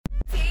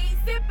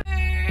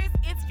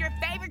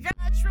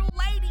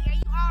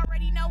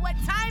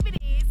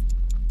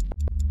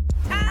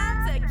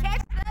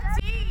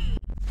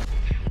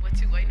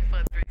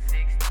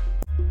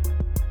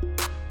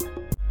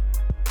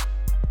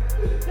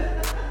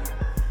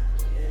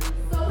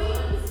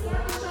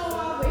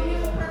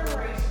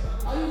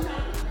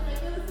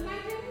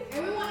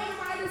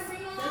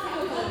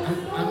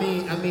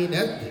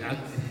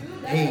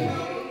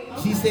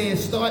said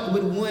start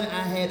with one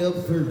I had up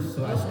first,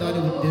 so I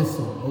started with this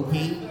one,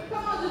 okay?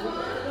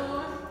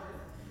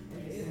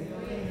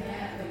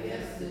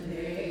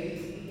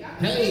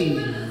 Hey!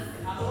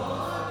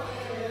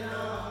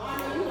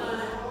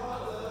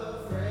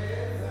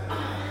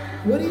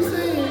 What are you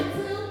saying?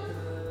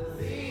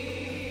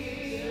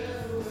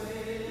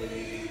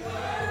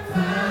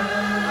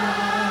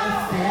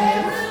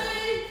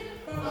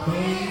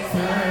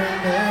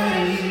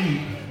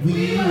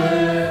 We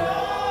were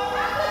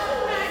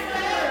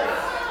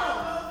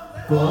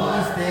 4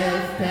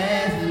 steps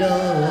past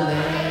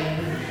lowland.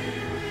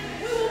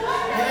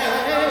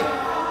 Hey.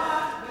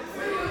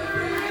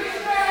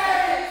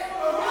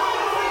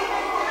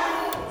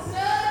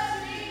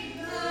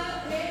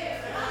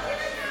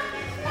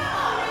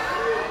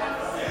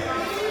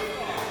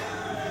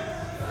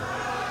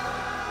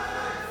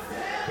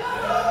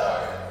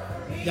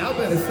 Y'all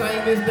better sing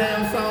this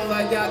damn song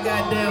like y'all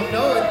goddamn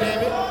know it,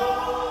 damn it.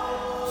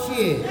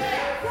 Shit.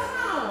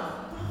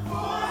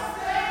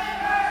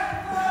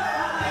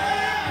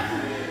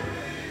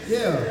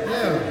 Yeah.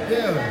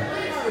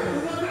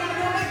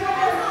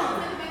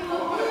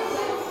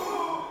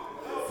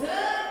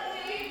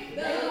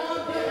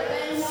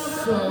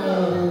 So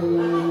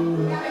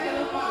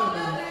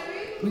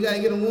we gotta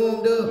get them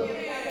warmed up.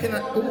 Can I?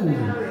 Ooh.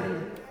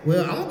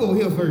 Well, I'm gonna go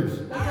here first.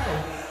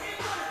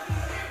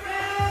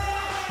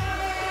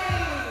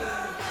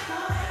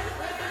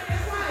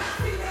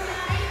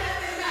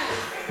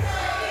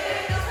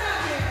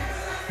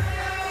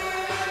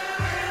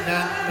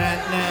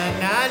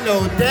 Now I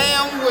know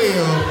damn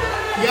well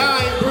y'all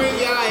ain't bring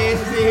y'all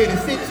asses in here to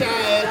sit y'all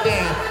ass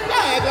down.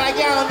 Y'all act like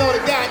y'all don't know the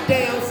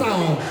goddamn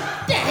song.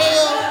 The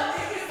hell?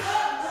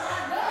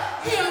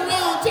 Hell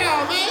wrong with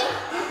y'all, man?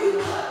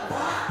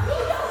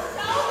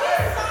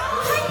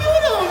 How you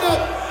don't know?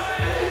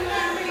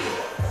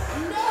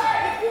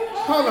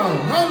 Hold on,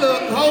 hold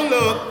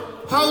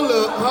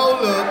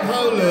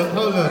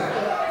up.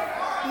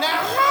 Now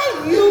how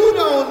you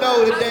don't know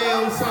the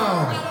damn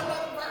song?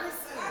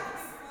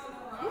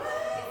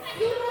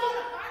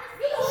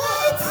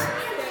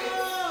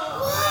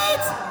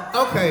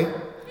 Okay.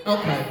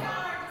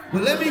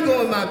 Well, let me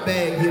go in my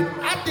bag here.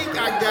 I think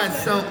I got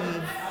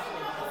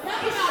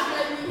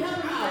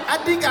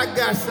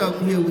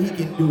something. Here where he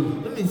can do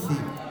it. Let me see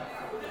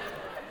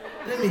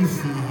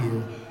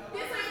here.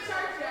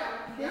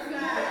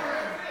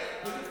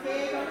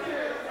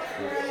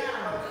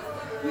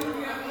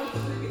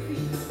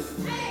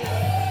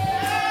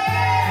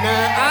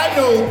 Now, I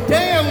know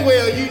damn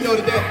well you know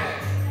that.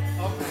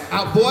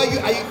 Boy,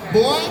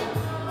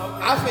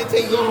 I'm finna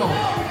tell you go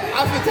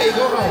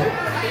home.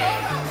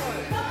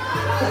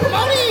 Come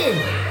on in.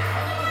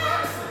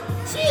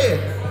 Shit.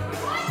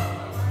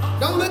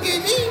 Don't look at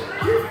me.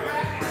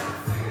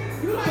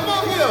 Come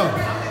on here.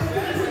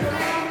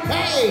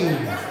 Hey.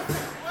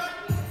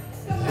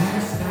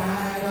 Last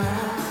night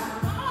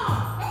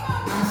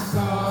I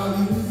saw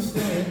you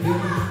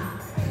standing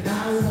and I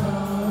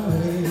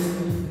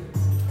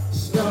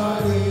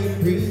started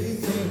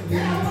pretending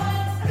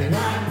that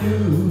I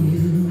knew you.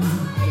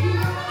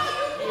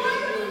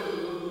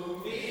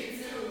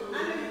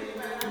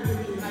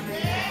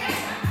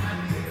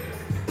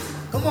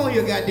 Come on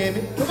here,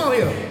 goddammit. Come on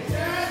here.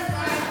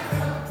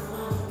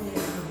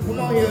 Come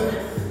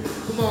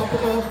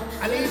on.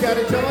 I need y'all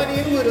to join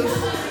in with us.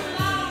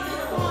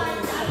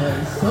 But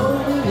so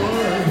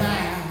was I.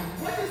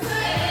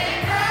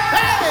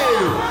 Hey!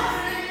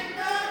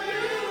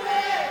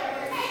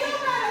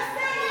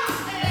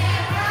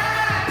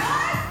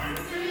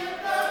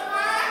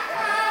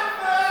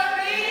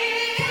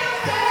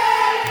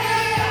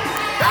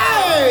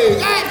 Hey!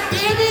 God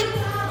damn it!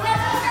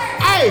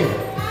 Hey!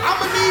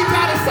 I'ma need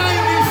y'all to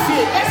sing this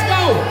shit. Let's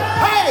go!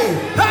 Hey!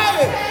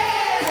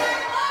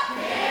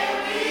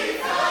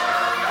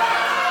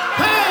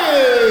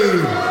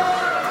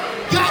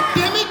 God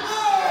damn it!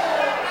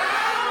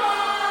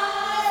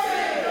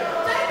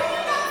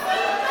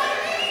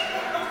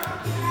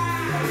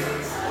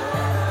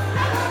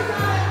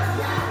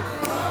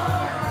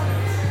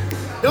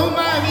 Don't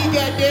mind me,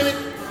 God damn it!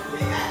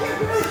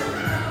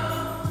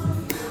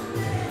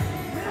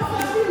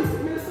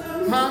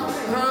 Huh?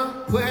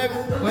 What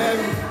happened?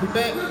 We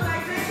back?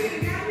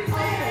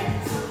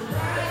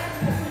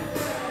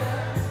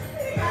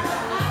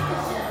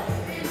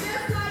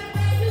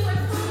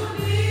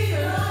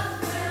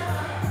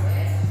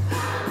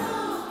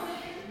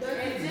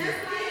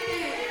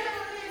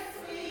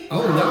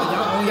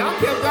 Y'all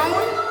kept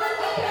going?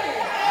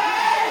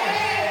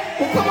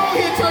 Well, come on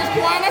here, church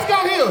choir. Let's go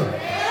here.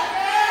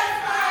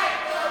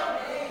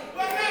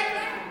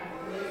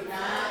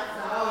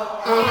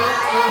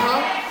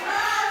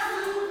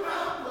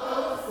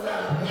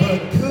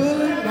 But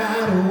could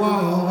not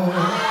walk.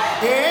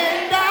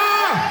 And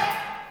now.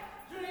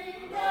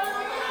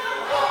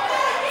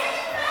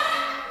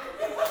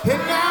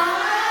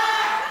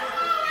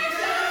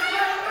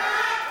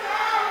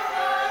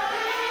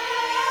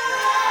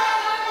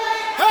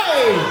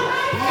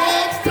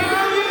 Next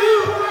time you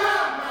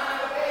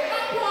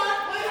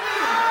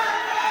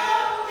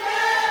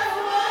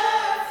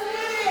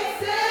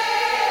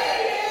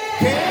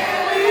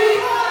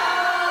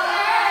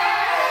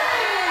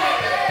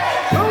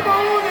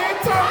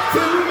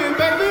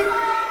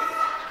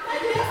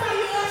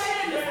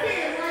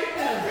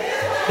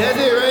That's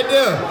it right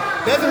there.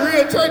 That's a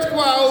real church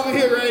choir over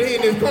here, right here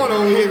in this corner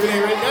over here,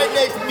 right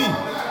next to me.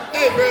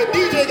 Hey, bro,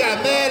 DJ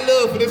got mad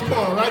love for this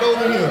corner right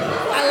over here.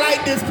 I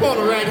like this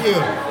corner right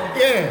here.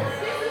 Yeah.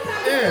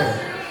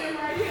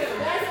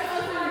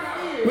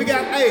 We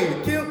got,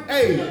 True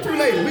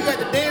Lady, we got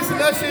the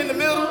dancing usher in the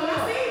middle.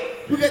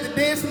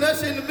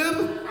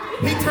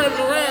 He turning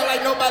around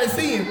like nobody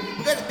see him.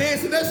 We got the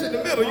dancing usher in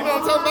the middle. You know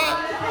what I'm talking about?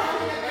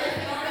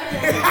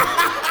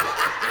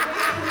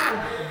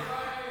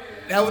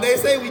 That's what they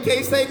say. We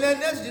can't say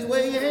nothing else. Just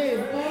wave your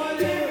hand.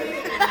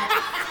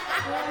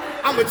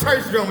 I'm a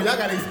church drummer. Y'all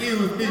gotta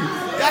excuse me.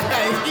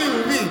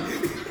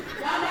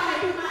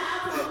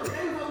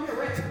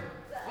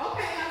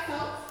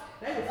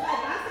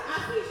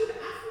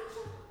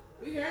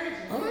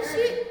 Oh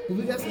shit!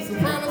 We got some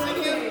sopranos in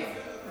here.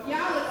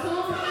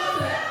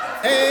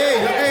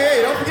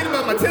 Hey! Don't forget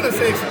about my tenor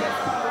section.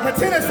 My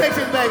tenor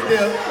section back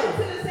there.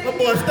 My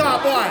boy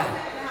Starboy,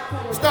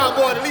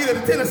 the leader of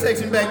the tenor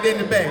section back there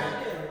in the back.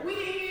 We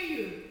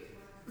didn't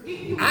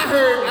hear you. I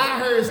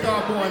heard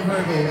Starboy and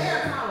Virgo.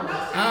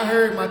 I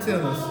heard my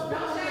tenors.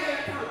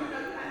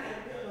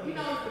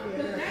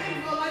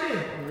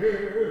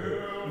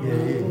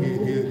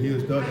 Yeah,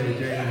 he'll start that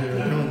James Hill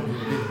Jones.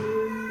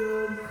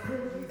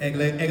 Act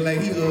like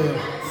he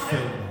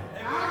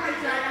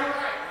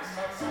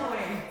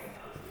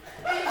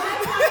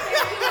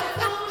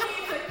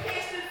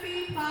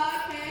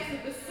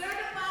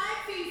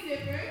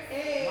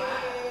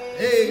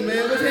Hey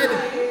man, what's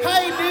happening?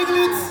 Hey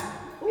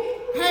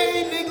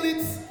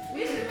nigglets!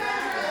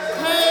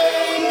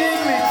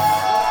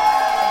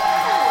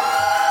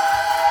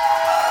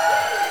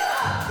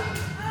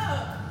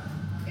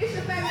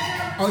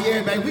 Oh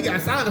yeah, baby, we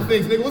got sound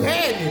effects, nigga. What's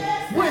happening?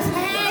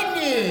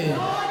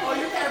 Oh,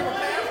 you can't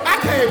prepare? I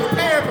can't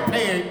prepare.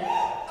 Okay,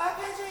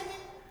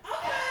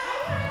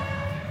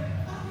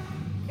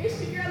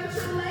 it's your girl, the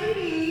True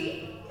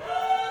Lady.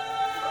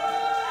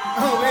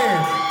 Oh man.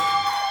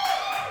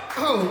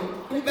 Oh,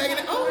 we back in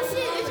the. Oh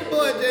shit, it's your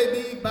boy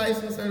JB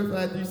Bison,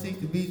 certified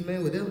 360 Beats,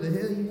 man. Whatever the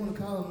hell you want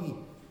to call me.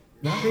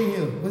 Not in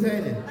here. What's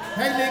happening?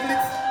 Hey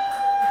nigglets.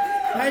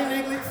 How y'all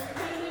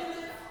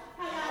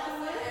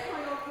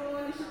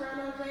doing? It's your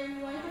girl,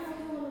 James White.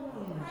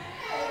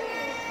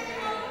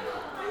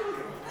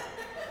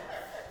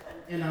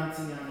 And I'm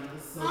Tiana.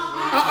 So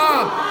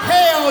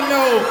Hell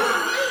no.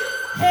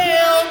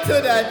 Hell to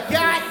the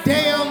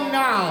goddamn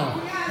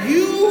no.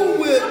 You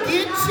will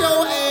get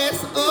your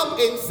ass up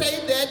and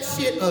say that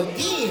shit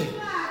again.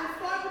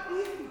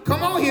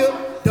 Come on here.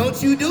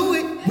 Don't you do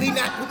it.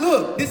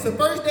 Look, this is the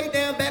first day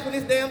down back on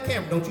this damn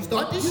camera. Don't you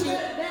start this shit.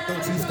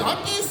 Don't you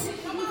start this.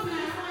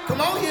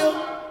 Come on here.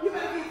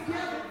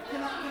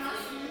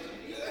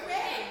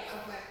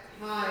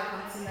 Hi,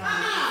 I'm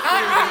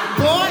Tiana.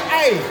 Boy,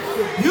 hey,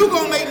 you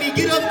gonna make me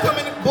get up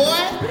coming, boy.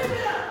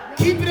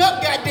 Keep it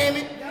up,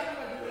 goddammit.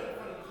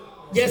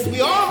 Yes,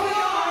 we are.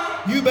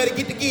 You better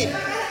get to getting.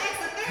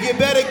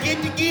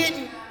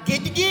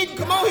 Get to getting.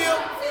 Come on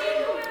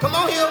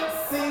here.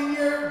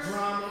 Senior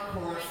drama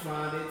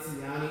correspondent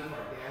Tiana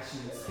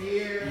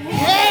Kardashian-Spears.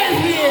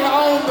 Hell yeah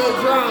on the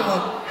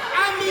drama.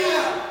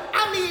 I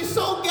mean,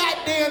 so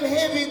goddamn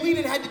heavy. We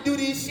didn't have to do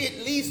this shit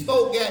at least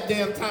 4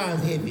 goddamn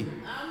times heavy.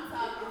 I'm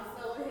talking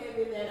so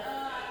heavy that I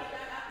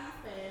got these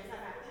pants, I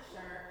got this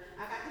shirt, I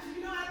got this.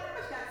 You know, I pretty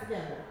much got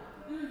together.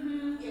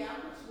 Yeah,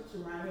 I'm with you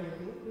right here.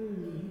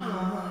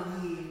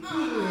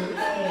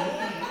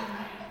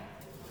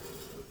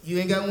 You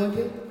ain't got one,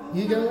 kid?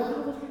 You ain't got one?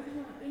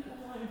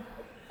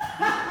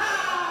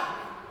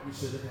 You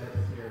should have had it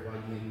prepared while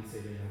you made me say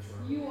the intro.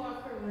 You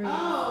are correct.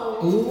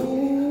 Oh.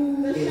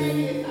 Ooh.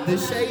 The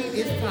shade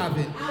is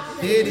popping.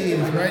 There it is,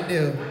 right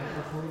there. I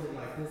hold it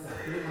like this. I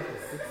feel like a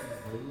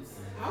 60s blues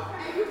thing.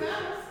 Okay, you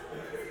got us.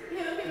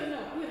 Hit a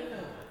note.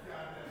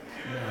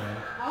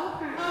 Yeah.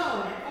 Okay.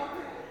 Oh,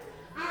 okay.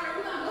 All right,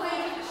 we're going to go ahead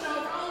and get the show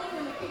rolling. We're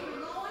going to keep it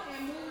going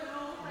and move it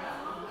on.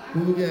 Who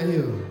we got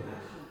here?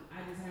 I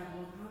just have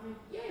one comment.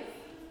 Yes.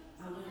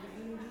 I love the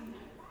energy.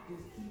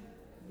 Just keep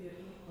your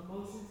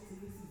emotions to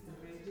your system,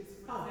 man. Just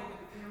for the sake of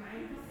the camera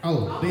angle.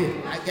 Oh, bitch,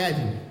 I got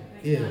you.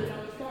 Yeah.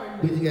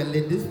 We just gotta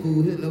let this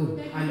fool here know.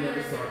 I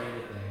never started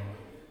anything.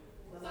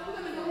 So we're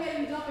going to go ahead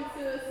and jump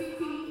into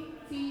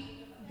CTT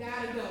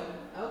Gotta Go.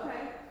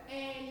 Okay.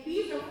 And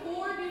these are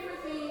 4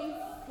 different things,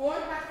 4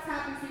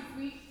 topics each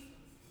week.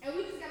 And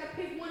we just got to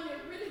pick one that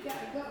really got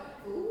to go.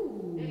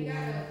 Ooh. And got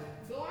to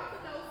go out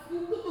the door,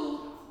 scoop the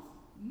boot,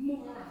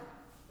 move around.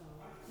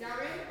 Y'all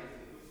ready?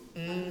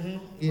 Mm-hmm.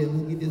 Yeah,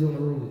 let's get this on the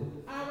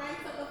road. All right,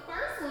 so the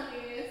first one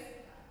is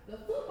the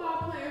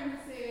football player who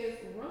says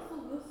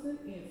Russell Wilson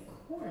is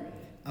corny.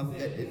 I forgot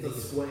that It's a nigga.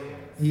 square.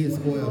 He is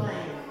spoiled.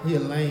 He a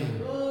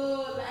lame.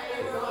 Oh, that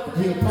is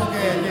He a punk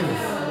ass nigga.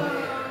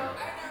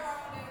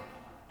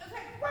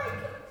 Okay, right.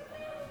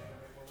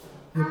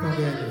 He a punk ass Number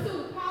nigga.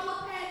 2, Paula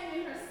Patton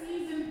in her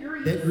season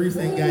grease. That grease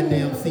ain't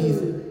goddamn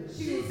season.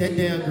 That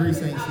damn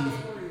grease ain't season.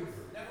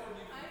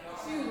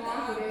 She was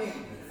wrong for that.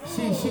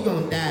 She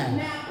gonna die.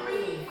 Now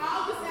 3,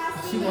 August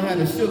Alsina. She gonna have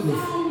the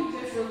sugars. Song he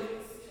just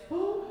released.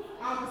 Who?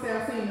 August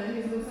Alsina,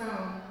 his new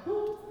song.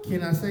 Who?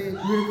 Can I say it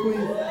real quick?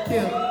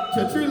 Kim,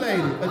 a true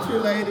lady.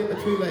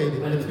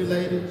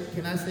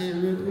 Can I say it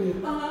real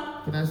quick?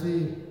 Can I say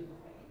it?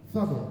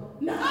 Fuck them.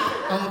 No.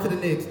 On to the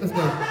next. Let's go.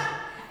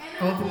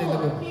 And On to the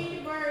next. Candy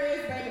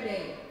Bird's baby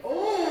daddy.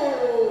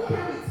 Oh,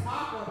 can we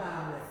talk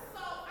about it? So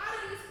out of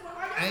these four,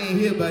 are I ain't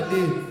hear about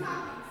this.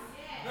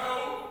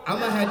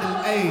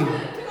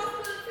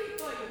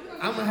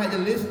 I'ma have to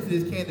listen to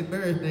this Candy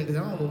Bird thing because I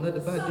don't know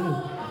nothing about this.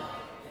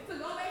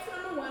 To go back to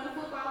number one, the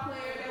football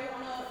player that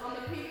won on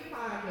the Pivot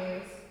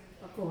podcast,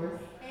 of course.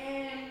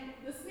 And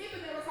the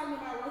snippet that was talking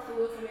about Russell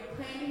Wilson that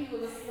claimed he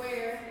was a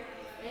square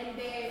and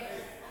that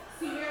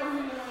Sierra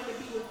really wanted to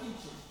be with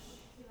Future.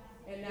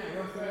 And not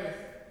Russell Wilson.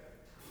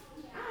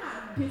 I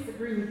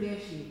disagree with that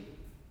shit.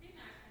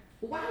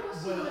 Why was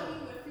she want to be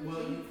with Future?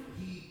 Well,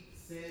 he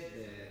said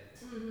that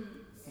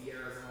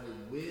Sierra's only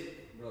with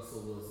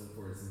Russell Wilson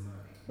for his money.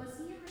 But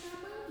Sierra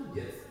got money.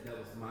 Yes, that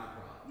was my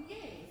problem.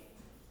 Yes.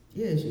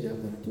 Yeah, she got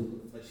money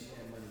too. But she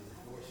had money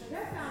before she.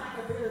 That sounds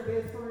like a better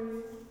best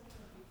friend.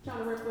 Trying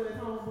to work for his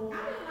homeboy. I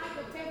didn't like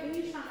the fact that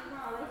he's trying to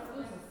call Russell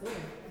Wilson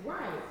square.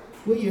 Right.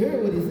 Well, you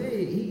heard what he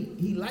said.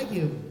 He like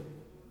him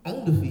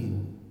on the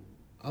field.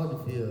 On the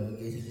field, I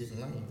guess he just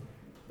like him.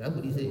 That's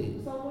what he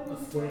said. So what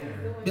is Square.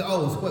 The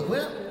square.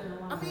 Well,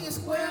 I mean,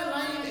 square,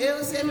 lane,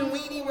 L7,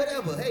 weenie,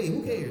 whatever. Hey,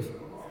 who cares?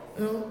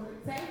 You know?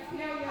 Take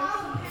care of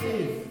your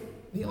kids.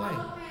 He like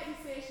Paula Patton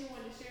said she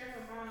wanted to share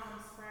her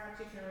mom's fried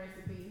chicken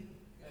recipe.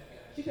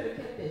 She could have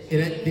kept that shit.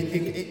 and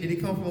did it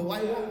come from a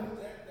white woman?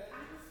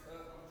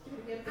 She could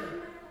have kept that. I'm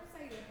not gonna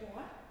say that,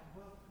 boy.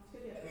 She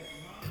could have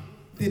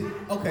kept that.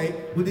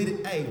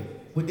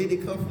 Did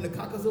it come from the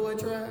Caucasoid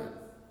tribe?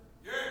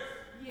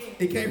 Yeah.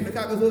 It came from the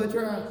Caucasoid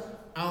tribe?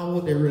 I don't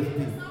want that And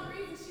recipe. for some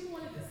reason, she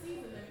wanted to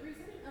season the grease.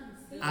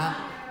 I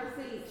didn't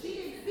understand. She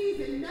didn't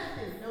season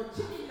nothing. No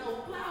chicken, no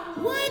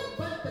flour. What?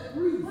 But the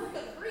grease. What's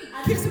the grease?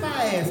 Kiss my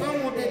ass. I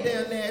don't want that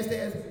damn nasty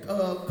ass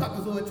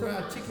Caucasoid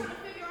tribe I'm chicken. trying to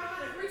figure out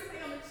how the grease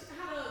stay on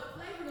how the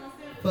flavor gonna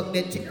stay on the Fuck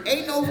that chicken.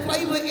 Ain't no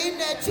flavor in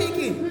that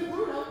chicken.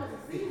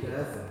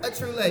 A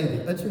true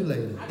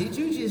lady. Did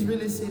you just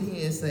really sit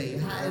here and say,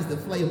 how is the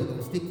flavor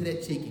gonna stick to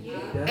that chicken?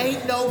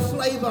 Ain't no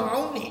flavor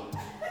on it. I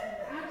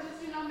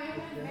just,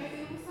 maybe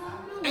it was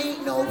something new.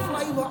 Ain't no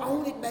flavor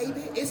on it,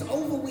 baby. It's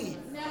over with.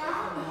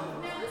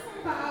 Now let's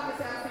talk about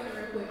August Alsina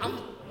real quick. I'm-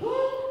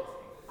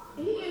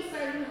 He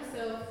inserted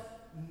himself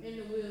in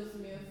the Will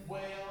Smith.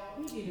 Well,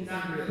 He did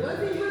not it. really. Was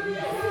he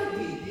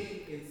really? He did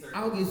insert.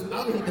 I'll get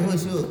the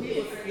hush up. He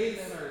was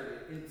inserted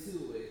into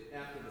it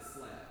after the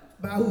slap.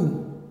 By who?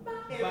 By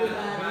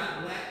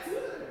Black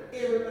Twitter.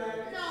 Everybody.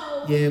 No.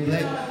 Yeah, No,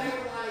 Black. they were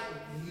like,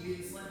 he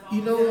didn't slap all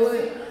You know the what?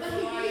 time. But he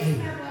did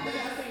have August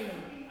Alsina.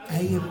 I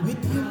am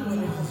with him when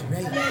he's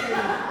ready.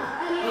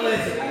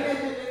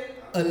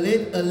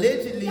 Allegedly.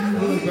 Allegedly, he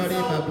was brought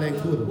in by Black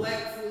Twitter.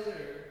 Black Twitter.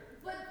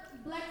 But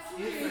Black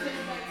Twitter is Inserted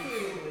just Black him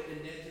Twitter. into it, and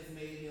that just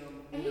made him,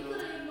 And he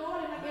could have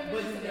ignored it like but every he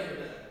other never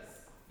day. does.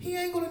 He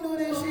ain't gonna know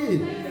that So shit.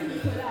 the things he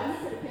put out, he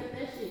could have kept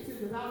that shit too,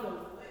 because I don't know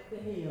what the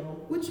hell.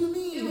 What you It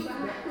mean? was a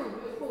haiku. It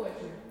was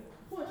poetry.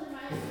 Poetry, my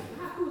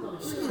haikus on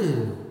the Shit. tree.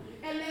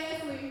 And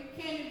lastly,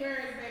 Candy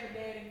Bird's baby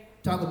daddy.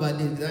 Talk about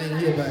this, cause I ain't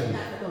hear about it.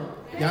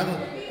 Y'all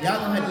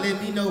gonna have to let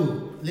me know.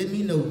 Let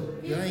me know.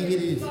 Y'all ain't hear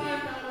this. He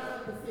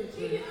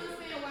didn't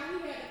understand why he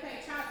had to pay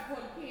child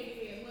support to Candy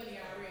had money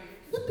already.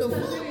 What the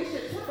fuck?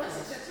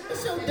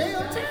 It's your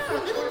damn time,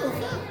 nigga. What the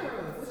fuck?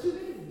 What you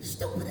mean?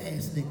 Stupid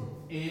ass nigga.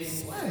 And he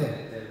Swear. said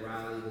that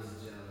Riley was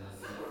jealous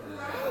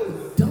Oh,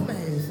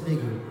 dumbass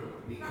nigga.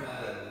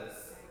 because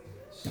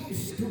Dumb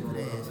stupid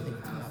ass nigga.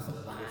 Talking about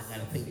something I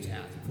gotta pay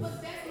child support. But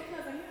that's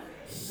because of him.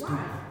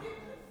 Stupid.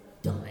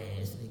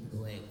 Dumbass nigga. Go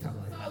ahead and talk So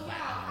about y'all, I out gotta of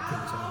pay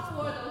child all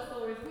four of those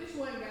stories, which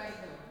one got it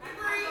though?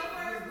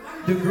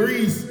 support. The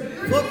grease.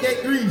 Fuck that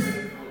grease.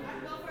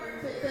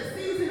 The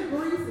season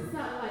grease is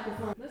something like a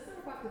song. Let's talk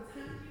about the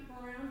Tanya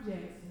Brown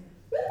Jackson.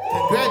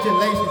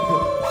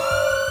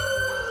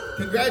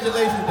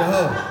 Congratulations to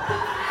her.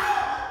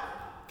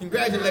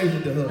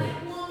 Congratulations to her.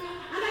 Black woman.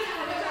 I know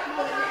y'all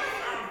know that.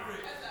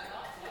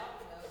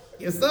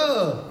 Yes,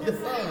 sir. Yes,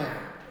 sir.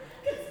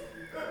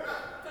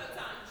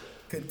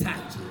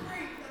 Kentucky.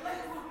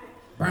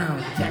 Brown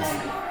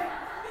Jackson.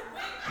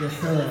 Yes,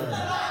 sir.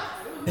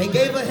 They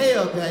gave her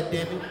hell,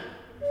 goddammit.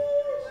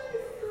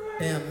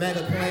 Damn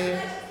MAGA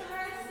plan.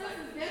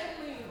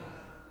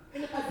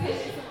 In the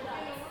position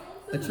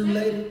A true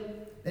lady.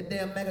 That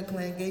damn MAGA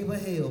clan gave her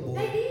hell, boy.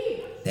 They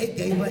did. They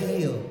gave her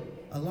hell.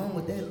 Along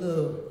with that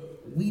little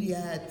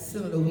weedy-eyed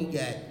senator we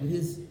got with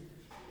his...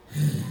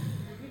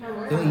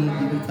 Don't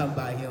even be talking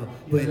about him.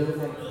 But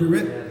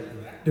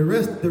the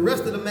rest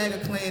of the MAGA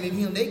clan and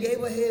him, they gave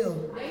her hell.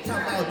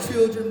 Talking about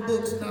children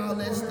books and all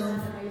that stuff.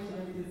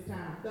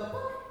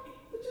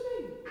 What you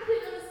mean? I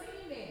didn't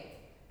understand that.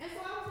 And so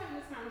I was having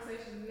this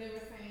conversation and they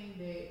were saying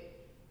that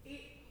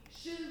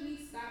should we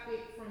stop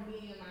it from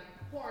being like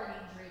party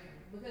driven?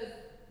 Because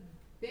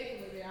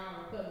definitely there are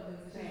Republicans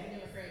and she's a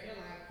Democrat.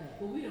 They're like,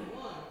 well, we don't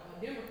want a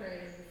Democrat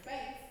in the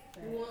space.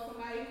 We want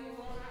somebody who's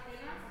on our in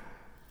our side.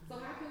 So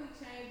how can we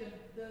change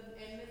the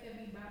and let that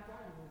be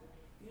bipartisan?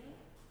 You know?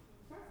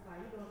 First of all,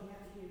 you don't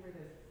have to get rid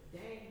of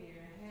dang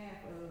near half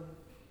of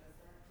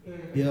the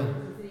Yeah.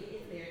 diversity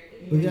in there.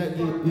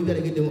 We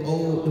gotta get them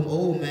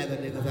old MAGA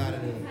niggas out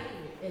of there.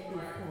 At this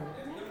point.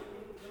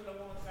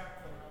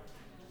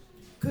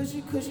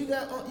 Cause you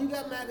got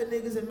MAGA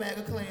niggas and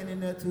MAGA clan in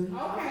there too.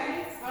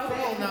 Okay.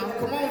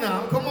 Come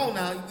on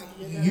now.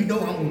 You know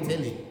I'm gonna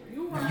tell it.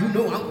 You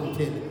know I'm gonna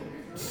tell it.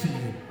 Shit.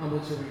 I'm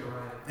with you when you're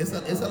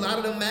right. It's a lot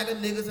of them MAGA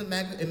niggas and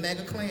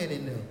MAGA clan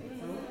in there.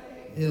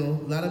 You know,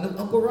 a lot of them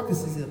Uncle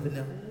Ruckuses up in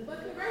there. But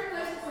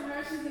congratulations to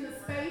her. She's in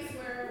a space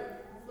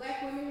where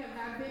black women have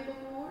not been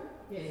before.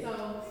 Yeah. So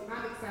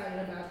I'm excited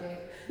about that.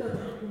 Now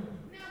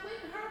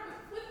with her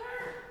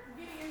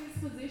getting in this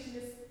position,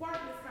 it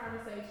sparked this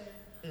conversation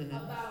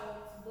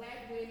about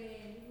black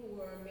women who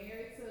are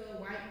married to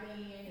white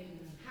men and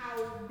how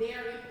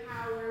they're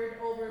empowered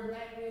over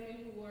black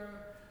women who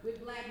are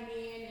with black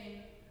men. And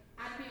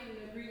I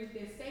didn't agree with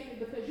that statement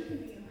because you can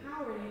be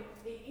empowered in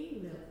any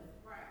level.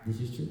 Right. This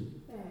is true.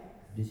 Facts.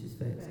 This is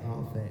facts.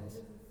 All facts.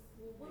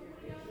 What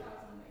are y'all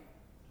thoughts on that?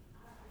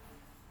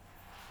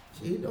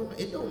 Shit,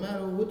 it don't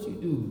matter what you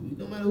do. It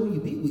don't matter who you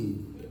be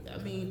with. I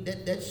mean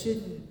that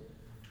shouldn't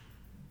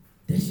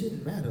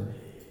matter.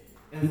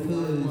 As a black Because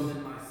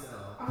woman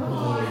myself,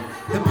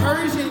 the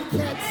Persian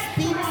cat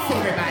speaks,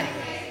 everybody.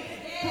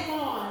 Come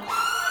on.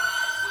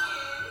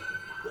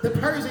 The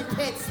Persian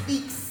cat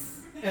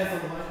speaks. as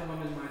a black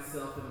woman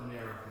myself in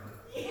America,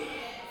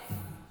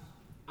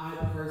 I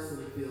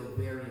personally feel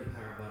very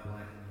empowered by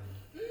black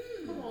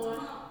women. Come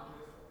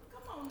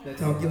on.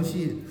 Talk your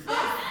shit.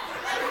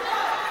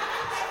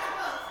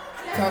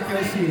 Talk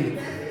your shit.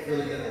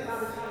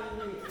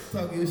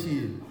 Talk your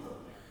shit.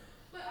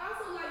 But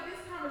also, like, this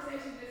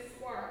conversation just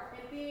sparked,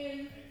 and then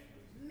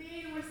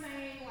men were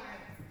saying,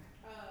 like,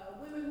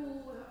 women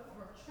who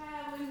are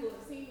traveling, who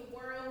have seen the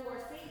world, who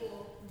are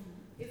single,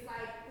 it's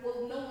like,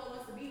 well, no one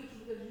wants to be with you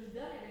because you've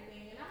done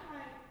everything. And I'm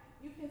like,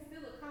 you can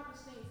still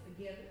accomplish things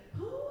together.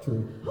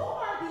 True. Who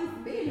are these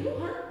men? Who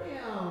hurt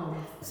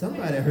them?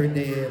 Somebody heard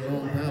their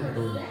long time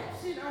ago. That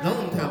shit are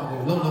Long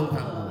time ago.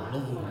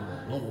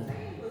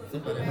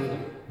 Somebody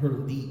heard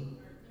them deep.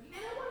 And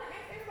I want to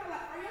ask everybody,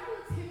 like, are y'all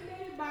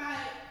intimidated by,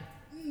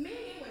 men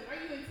and women, are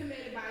you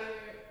intimidated by your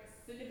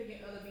significant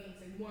other being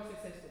more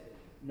successful?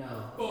 No.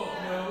 Fuck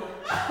no.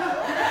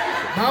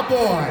 My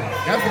boy.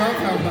 That's what I'm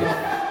talking about.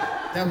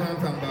 That's what I'm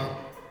talking about.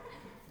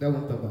 That's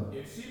what I'm talking about.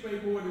 If she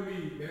made more than me,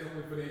 that's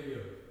only for that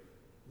year.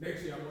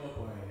 Next year, I'm gonna up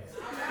her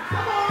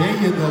ass. There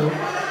you go.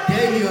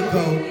 There you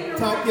go.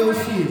 Talk your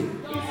shit.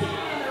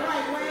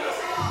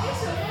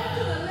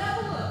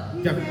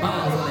 Drop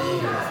bombs on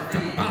the ass.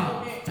 Drop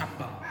bombs. Drop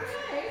bombs.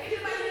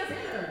 Anybody else in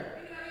the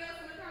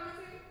comments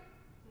here?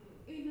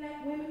 Any black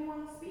women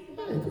want to speak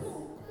about Hey, this? come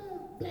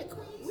on, black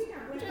queens. We got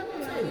black What y'all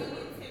women. gonna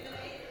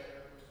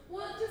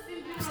Well, just in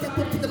general. Step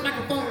up to the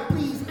microphone,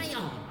 please. Hang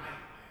on.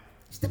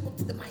 Step up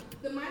to the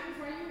mic. The mic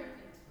is right here.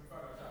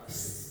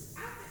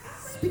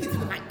 Speak it to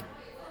the mic.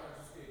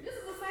 This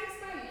is a safe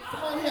space.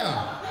 Come on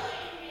here.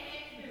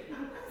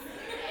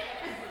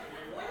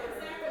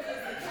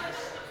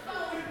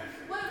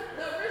 What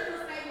the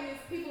original statement is,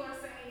 people are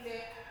saying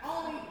that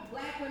only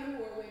black women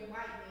who are with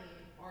white men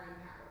are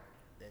empowered.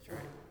 That's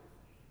right.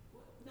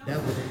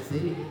 That's what they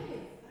said.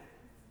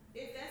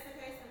 If that's the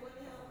case, then what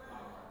the hell am I?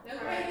 That's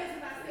what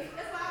I said.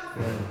 That's what I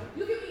was saying.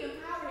 You can be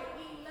empowered at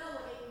any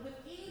level with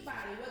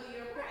anybody, whether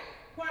your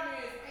partner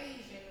is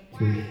Asian,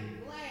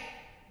 white, black,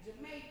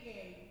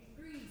 Jamaican,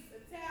 Greece,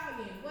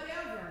 Italian,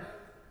 whatever.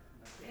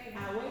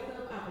 I wake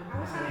up, I'm I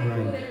was trying to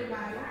empowered. include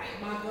everybody.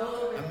 My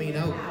goal is I to mean, be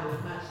I-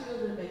 empowered. My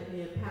children make me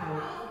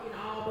empowered. Being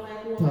all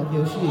black woman. Talk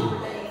your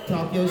shit.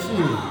 Talk your shit.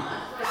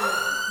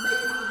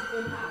 Make me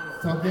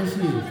empowered. Talk your shit.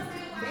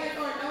 Man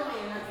or no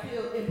man, I'm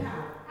still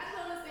empowered. I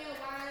don't understand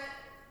why,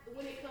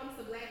 when it comes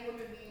to black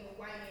women being with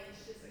white men,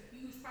 it's just a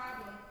huge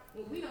problem.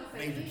 When we don't say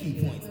Major key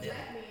anything points with there.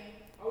 black men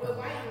or with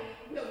white men,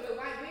 with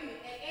white women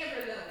at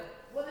every level,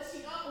 whether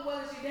she up or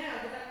whether she down.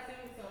 Because I've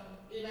seen some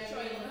black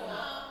men before.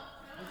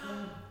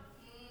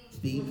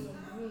 Speak.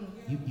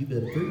 You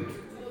better preach.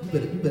 You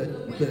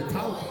better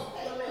talk.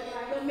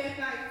 Little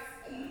Methodites.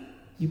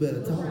 You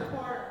better talk.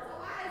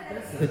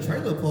 The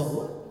trailer park.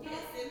 What?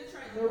 Yes, in the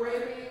trailer. The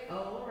red man, oh,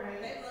 all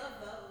right. They love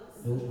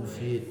those. Oh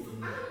shit.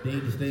 They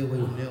need to stay away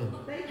from them.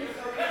 They just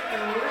don't get the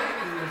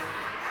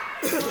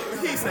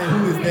records. He said,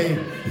 "Who is they?"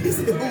 He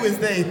said, "Who is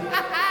they?" One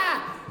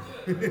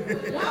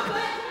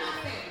black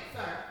woman,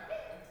 sir.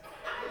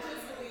 I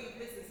just believe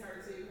this is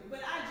her too, but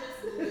I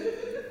just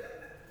believe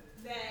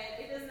that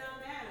it does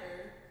not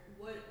matter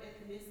what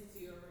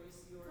ethnicity or race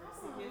your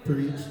significant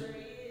Preach. other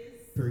is.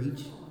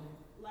 Preach.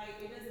 Like,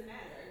 it doesn't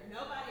matter.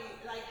 Nobody,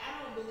 like,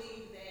 I don't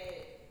believe that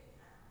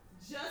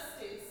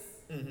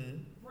Justice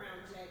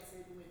Brown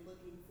Jackson went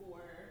looking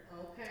for.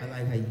 Okay. I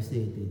like how you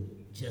said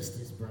that.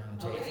 Justice Brown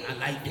Jackson. I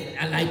like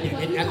that. I like that.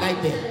 I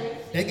like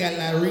that. That got a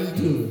lot of ring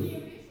to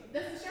it.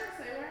 That's the shirt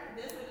say, right?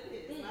 That's what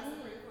it is. My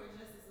Supreme Court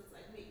justice looks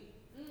like me.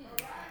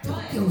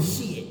 Talk your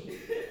shit.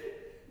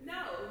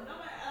 No,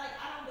 nobody, like,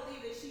 I don't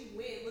believe that she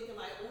went looking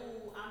like,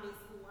 ooh, I'm in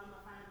school, I'm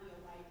gonna find me a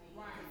white man.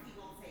 Right. He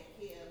gonna take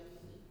care of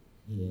me.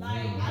 Yeah.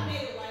 Like,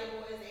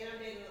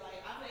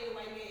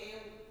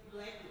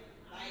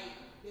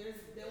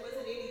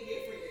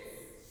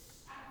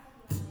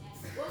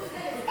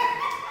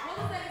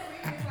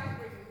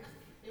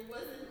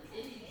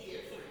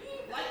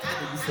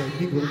 So I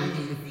you didn't gonna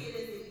see be. it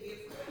as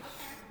indifferent.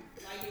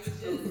 Like it was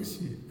Oh just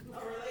shit. a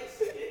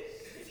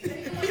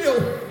relationship. You know,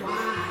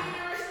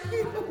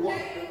 Wow.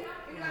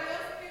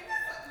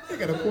 I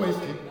got a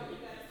question.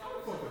 I'm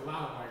fucking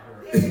loud like her.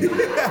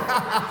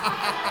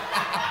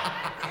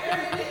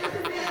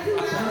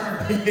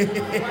 Damn.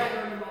 Right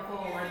under my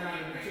phone right now,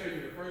 and tell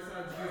you the first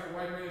time she kissed a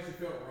white man, she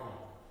felt wrong.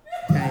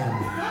 Damn.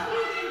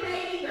 Fucking and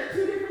dating are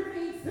two different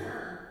things,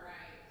 sir.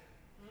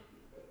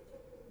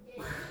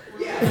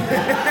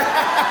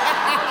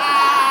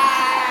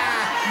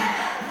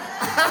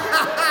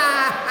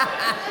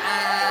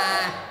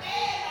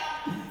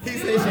 He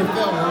said she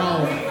felt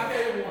wrong. I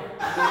gave her one.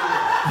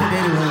 He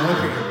did it wrong.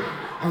 Okay.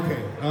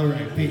 Okay. All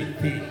right. Pete. It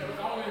was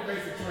only in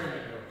basic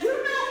training though.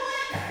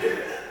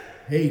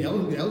 Hey, that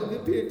was a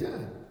good period of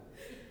time.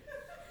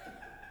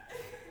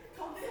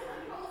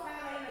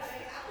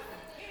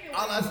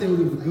 All I said was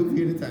it was a good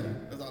period of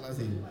time. That's all I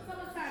said. So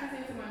let's tie this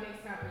into my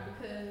next topic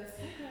because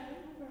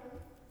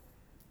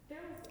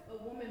there was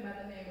a woman by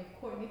the name of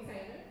Courtney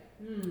Taylor.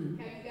 Have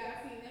you guys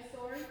seen that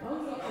story? Oh,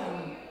 On social yeah.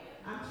 media?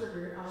 I'm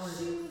triggered She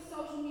already. was a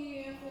social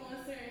media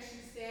influencer and she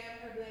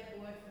stabbed her black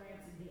boyfriend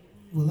to death.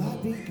 Well, I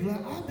beat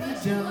John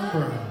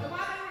Brown.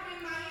 While they were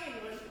in Miami.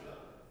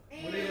 What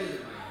And they live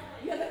in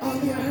Miami? yeah, Oh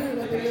yeah, I heard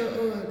about that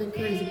little that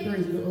crazy. But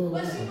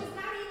she was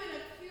not even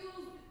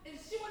accused, and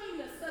she wasn't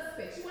even a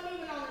suspect. She wasn't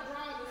even on the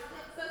drawing as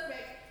a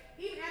suspect,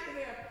 even after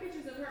there are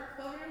pictures of her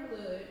covered in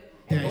blood.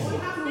 And Dang. did she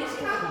hop on her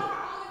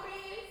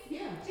OnlyFans?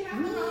 Yeah. She hopped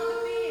on her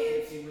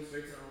OnlyFans. She was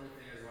straight to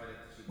OnlyFans right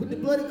after she With the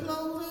bloody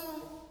clothes on.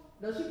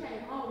 No, she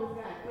came home and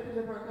got footage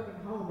of her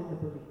coming home in the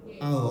booty.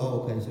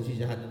 Oh, okay. So she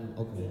just had to.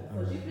 Okay. Yeah,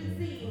 so she's been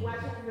seen. Why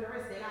she hasn't been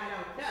arrested, I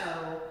don't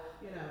know.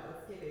 You know,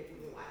 let's get it.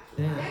 We watch.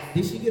 Damn.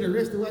 Did she get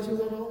arrested while she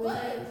was on the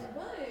But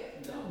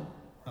OnlyFans? No.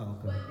 Oh,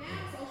 okay. But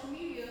now social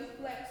media,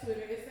 Black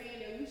Twitter, is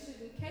saying that we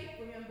shouldn't cape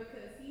for him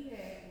because he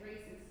had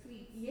racist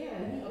tweets Yeah,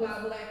 he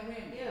about black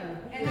women.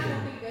 Yeah. And I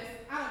don't think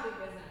that's not the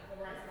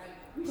right like.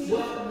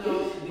 Well,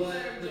 no, he but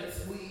deserved the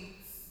justice.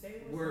 tweets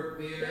They were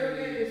They were very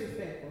very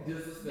disrespectful.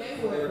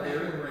 disrespectful. They They were were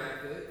very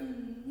graphic.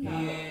 Mhm.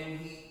 And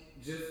he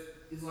just,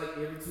 it's like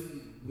every tweet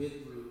you went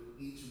through,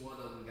 each one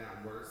of them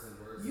got worse and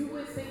worse. You and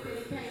would worse think and that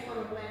worse. it came from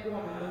a black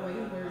woman the way he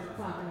was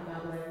talking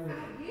about black I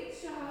women. get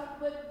y'all,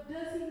 but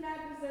does he not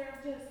deserve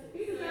justice?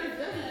 He deserves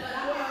justice, but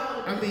I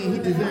want I mean, he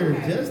deserves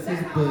justice,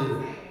 That's all but I'm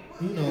saying.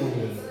 you He know,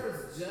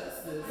 deserves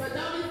justice. But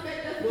don't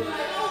expect us to be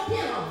like, oh,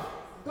 get him.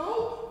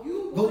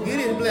 go get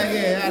his black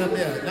ass out of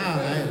there. Nah,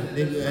 man,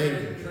 nigga, hey.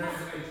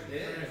 Translation.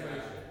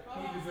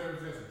 He deserves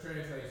just a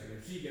translation.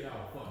 If she get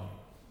out, fuck him.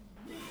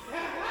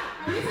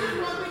 This is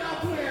what we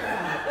don't care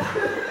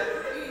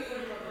about.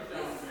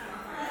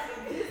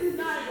 This is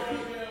not a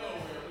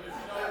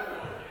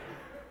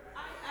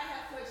I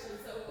have questions.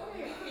 So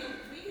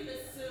we can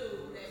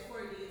assume that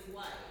Courtney is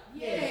white.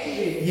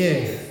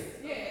 Yes.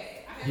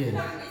 Yeah.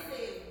 Courtney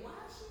said why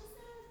she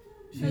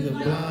said She's a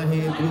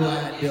blonde-haired,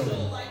 blue-eyed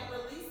devil. Like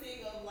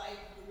releasing of like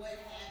what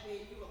happened.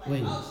 You were like,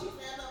 Wait. oh, she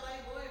stabbed her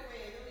white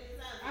boyfriend.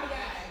 I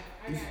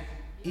got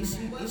you. Is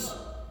she? What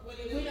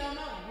do you We do? don't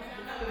know. We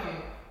don't know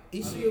yet.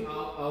 Is I she? mean,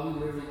 all we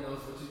really know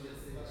is what you just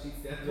said. She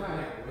stepped up Right.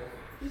 black boy.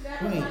 She's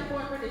got a Wait. black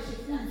boyfriend and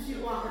she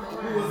walking Who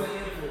was around. an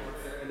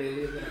influencer and they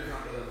lived in a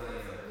county of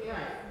Miami.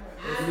 Right.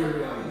 That's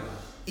literally all we know.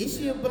 Is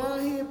she a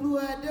blonde-haired,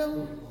 blue-eyed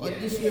devil, or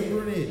Yes. is she a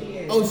brunette?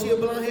 Yes. Oh, she a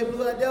blonde-haired,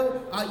 blue-eyed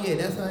devil? Oh yeah,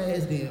 that's her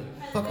ass then.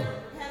 Fuck her.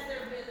 Has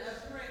there been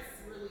a press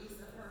release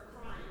of her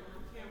crying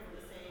on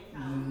camera saying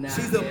how Not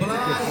She's a yet, blonde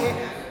because she hair-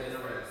 hasn't been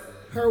arrested.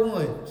 Her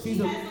one. She's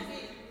she a. hasn't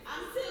been?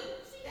 I'm too.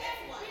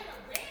 That's what.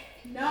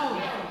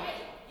 No.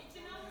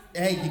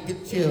 Hey, you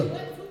get chill. I'm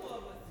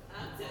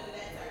too.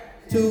 That's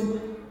her.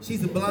 Two.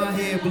 She's a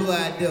blonde-haired,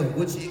 blue-eyed devil.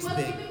 What you She wasn't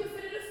expect? even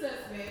considered a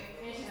suspect,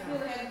 and she still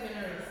hasn't been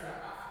arrested.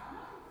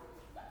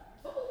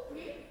 Ooh,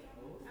 yeah.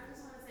 I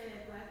just want to say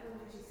that black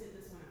women should sit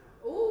this one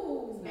out.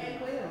 Ooh.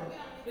 And well.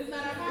 It's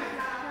not a fight.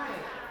 Not a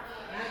fight.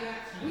 I got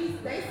you.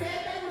 They said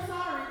they were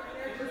sorry.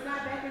 They're just not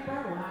back in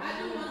Burma. I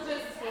do want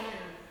justice for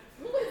him.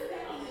 Who is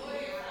that?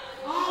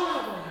 All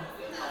of them.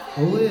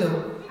 Oh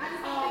well, I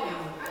just don't think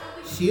I don't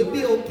think she'll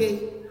be okay.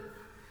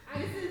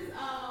 This is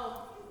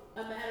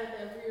a matter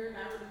that we're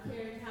not really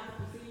caring how the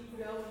proceedings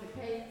go in the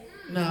case.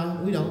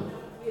 No, we don't.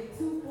 We're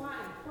too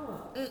quiet.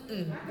 Fuck.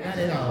 Not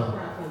at all.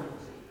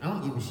 I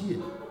don't give a shit.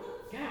 God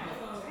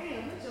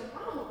damn, let your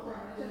mama cry.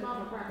 Let your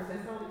mama cry, because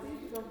that's the only thing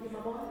she's gonna get my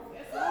boy.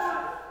 That's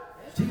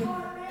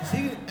hard.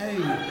 Hey,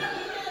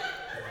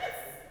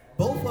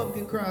 both of them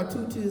can cry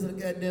 2 tears in a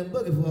goddamn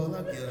bucket for all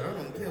I care. I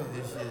don't care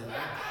this shit.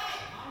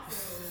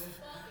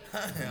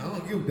 I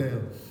don't give a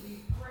damn.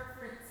 The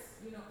preference,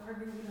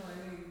 arguing,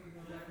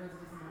 black girls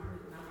is my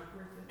preference, not my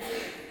preference.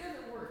 It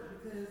doesn't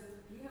work because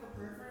you have a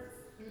preference.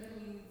 That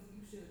means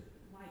you should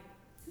like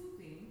 2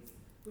 things,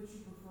 but you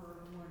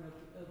prefer one of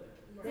the other.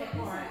 That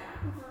part, I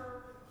prefer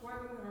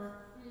white women or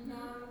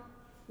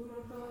who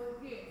don't color.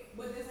 Yeah,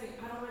 but they say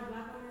I don't like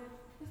black women.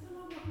 It's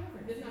not my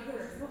preference. It's not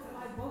yours. You're supposed to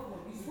like both of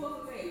them. You're supposed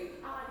to say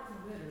I like this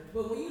one better.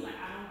 But when you like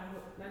I don't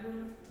like black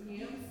women,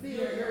 you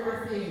still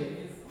your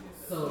decision.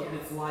 So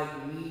it's like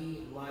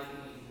me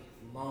liking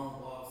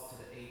long walks to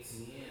the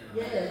ATM.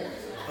 Okay,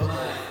 But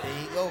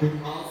there you go.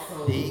 also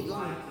There you go.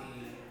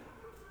 liking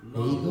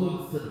There you long go.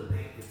 walks to the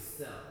bank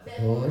itself.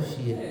 Oh shit.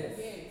 Yes.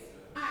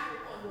 I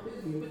but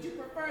you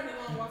prefer the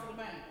long walk to the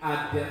bank. I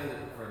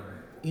definitely prefer the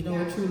bank. You know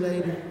what, true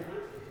lady?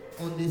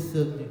 On this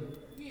subject,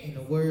 in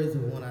the words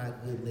of one of our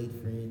good late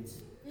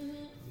friends,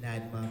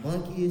 not my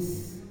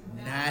monkeys,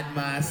 not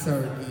my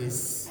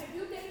circus. Have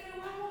you dated a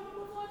long walk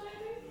before,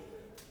 JP?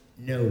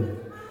 No.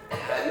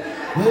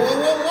 Whoa,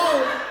 whoa, whoa, whoa.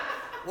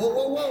 Whoa,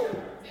 whoa, whoa.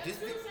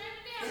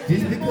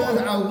 Just because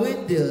I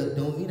went there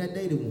don't mean I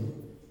dated one.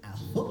 I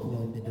fucked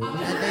one that don't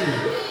mean I dated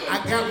one. I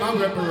got my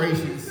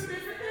reparations.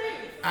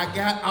 I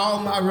got all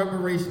my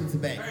reparations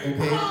back,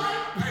 okay?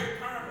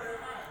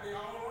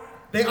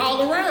 They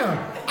all around.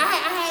 I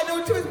had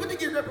no choice but to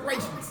get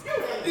reparations.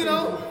 You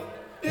know?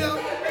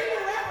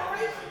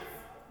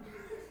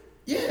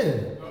 Yeah.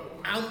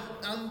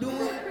 I'm doing.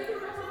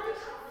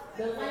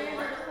 The land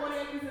of the 40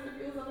 acres and the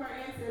fields of her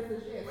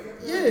ancestors, yes.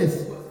 Yes.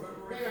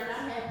 They are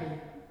not happy.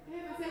 They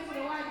have a sex with a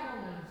white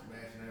woman.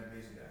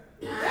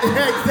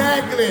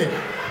 Exactly.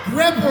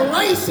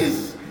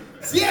 Reparations.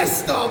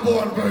 Yes,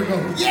 Starborn Virgo.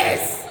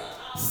 Yes.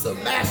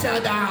 Smash her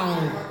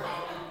down.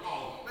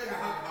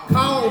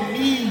 Call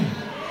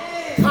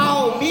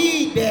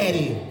me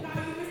daddy.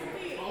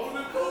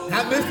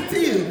 Not Mr.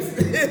 Tibbs.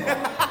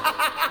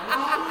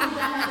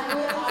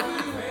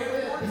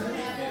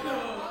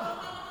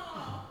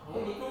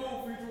 On the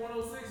cool, Future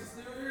 106 is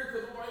still here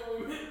because the white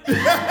women.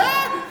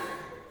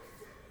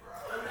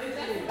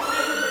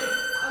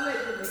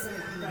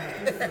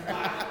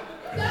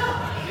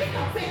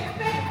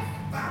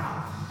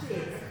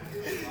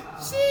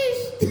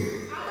 Sheesh.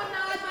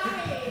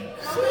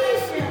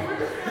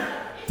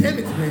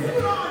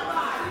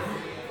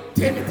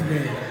 Damn it,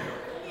 man.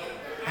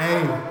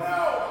 Hey,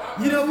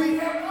 you know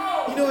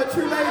what,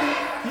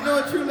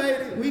 true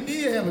lady? We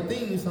did have a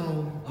theme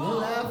song. One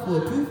live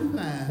for 2 for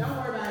 5. Don't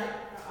worry about it.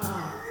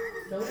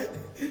 Nope. All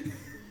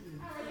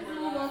right, let's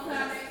move on to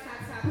our next hot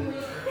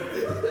topic.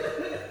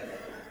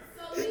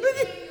 So Lee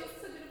Daniels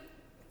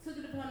took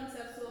it upon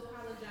himself to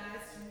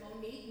apologize to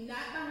Monique,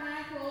 not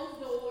behind closed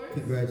doors,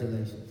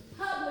 Congratulations.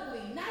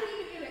 publicly, not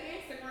even in an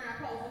Instagram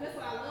post. And that's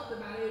what I loved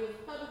about it. It was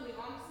publicly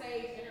on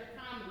stage at her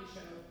comedy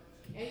show.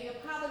 And he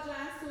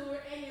apologized to her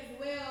and as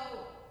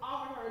well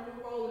offered her a new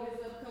role in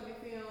his upcoming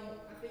film.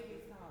 I think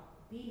it's called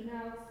Demon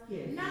House.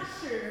 Yes. Not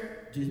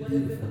sure Just what it's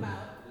beautiful.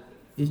 about.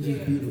 It's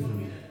just beautiful.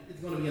 It's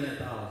going to be an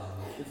anthology.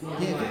 It's going to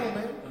be Yeah, come like on,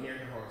 man.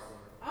 American Horror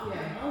Story.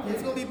 Okay. Yeah,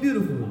 it's gonna be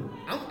beautiful.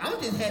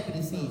 I'm just happy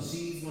to see it.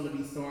 She's going to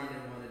be starring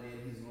in one, and then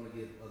he's going to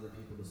get other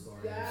people to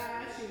star in it.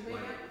 Got you,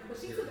 man. But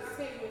she took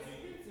Octavia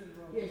Spencer's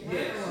role. Yes, Yeah,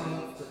 yes. she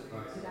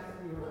got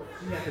to drop off.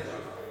 She had to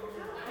drop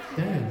off.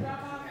 Damn.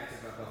 Drop off? Had to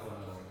drop off on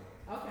another one.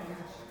 Okay,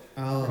 gotcha.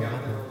 Oh, Forgot okay.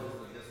 what role it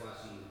was, that's why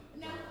she.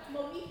 Now,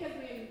 Monique has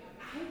been,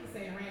 I hate to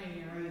say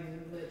ranting and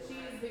raving, but she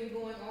has been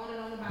going on and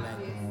on about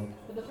this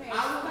for the I would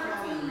past call it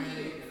 13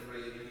 ranting years. and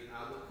raving. I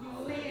would You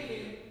call said it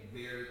being it.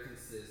 very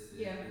consistent.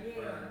 Yeah, and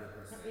firm with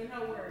her In statement.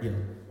 her words.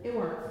 Yeah, It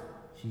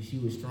worked. she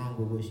was strong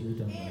with what she was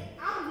talking And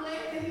about. I'm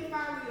glad that he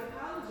finally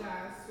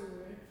apologized to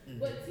her.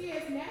 But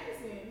T.S.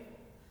 Madison,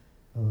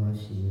 Oh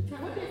shit.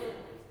 what did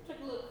took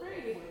a little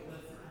credit.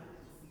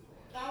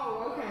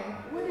 Oh, okay.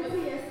 What did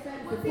T.S. Well,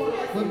 Madison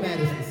T.S. What Madison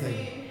Madison say?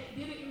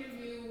 did an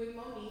interview with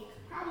Monique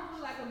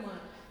probably like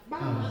about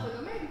a month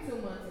ago, maybe 2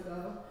 months ago.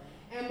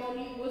 And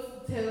Monique was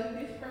telling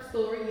her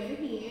story yet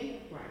again.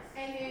 Right.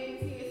 And then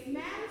T.S.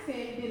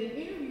 Madison did an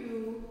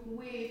interview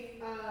with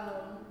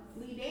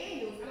Lee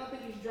Daniels. I don't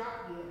think it's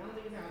dropped yet. I don't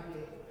think it's out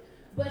yet.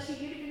 But she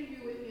did an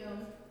interview with him.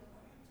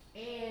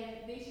 And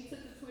then she took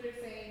to Twitter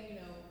saying,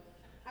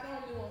 I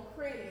don't really want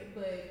credit,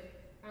 but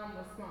I'm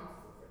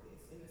responsible for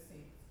this in a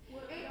sense. And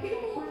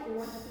people,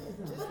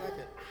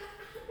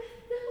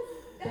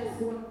 that was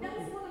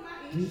one of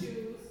my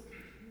issues.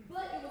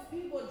 But it was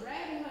people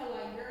dragging her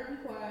like, girl,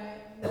 be quiet.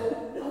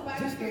 Nobody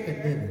Just like a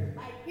cares. nigga.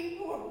 Like,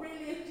 people were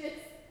really just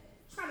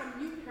trying to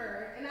mute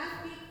her. And I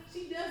think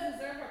she does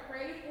deserve her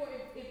credit for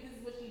if this is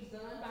what she's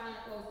done behind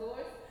closed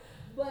doors.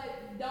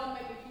 But don't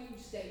make a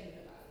huge statement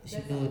about it. She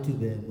That's doing all. too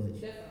bad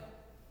much. That's all.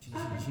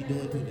 She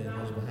doing too damn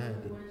much behind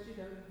it. When she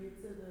doesn't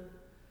get to the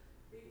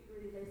big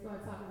three, they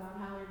start talking about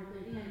how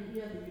everything came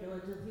together. It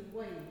just hit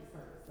waves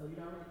first. So you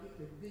don't really get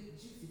the good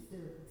juicy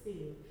stuff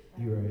until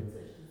You're right. you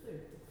touch the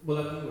surface. Well,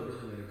 I think what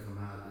really made her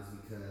come out is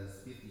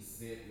because 50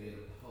 Cent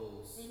made a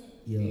post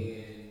Yeah.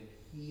 and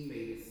he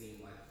made it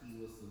seem like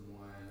he was the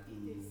one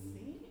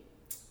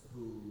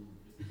who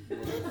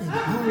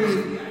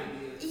Already,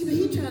 either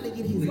he trying to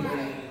get his money,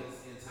 Daniels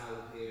and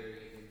Tyler Perry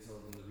and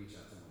told them to reach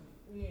out to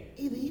Monique.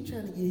 either he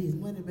trying to get his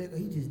money back or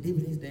he just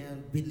dipping his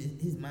damn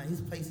business,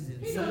 his places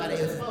in somebody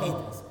else's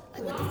business.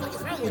 Like what the fuck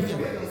is wrong with him?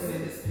 50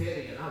 Cent is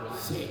petty and I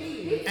like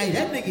it. Hey,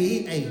 that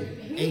nigga, hey,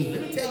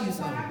 let me tell you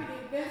something.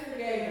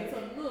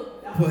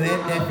 For that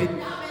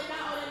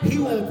 50, he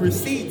want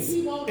receipts.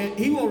 And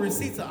he want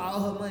receipts of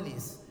all her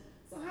monies.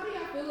 So how do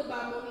y'all feel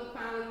about Monique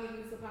finally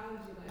getting this apology?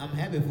 I'm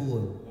happy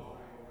for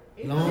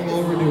it. Long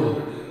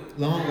overdue.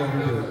 Long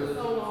overdue.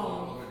 So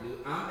long.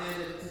 I'm mad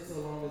that it took so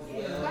long as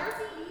well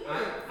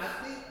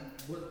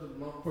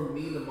for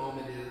me, the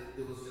moment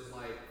it was just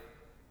like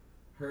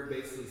her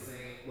basically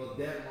saying, well,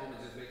 that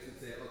moment just basically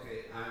said,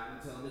 okay,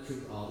 I've been telling the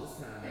truth all this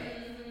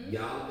time.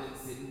 Y'all have been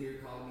sitting here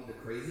calling me the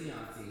crazy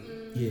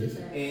auntie. Yes.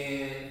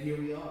 And here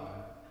we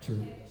are.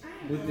 True.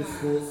 With this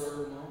full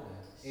circle moment.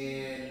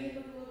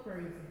 And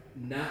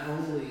not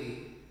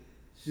only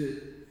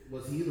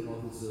was he the one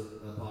who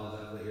should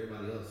apologize, but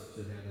everybody else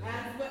should have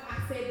that.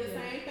 I said the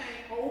same thing.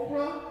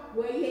 Oprah,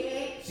 where you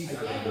at? She's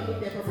not gonna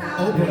do that.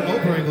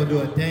 Oprah ain't gonna do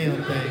a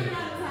damn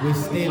thing with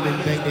Stedman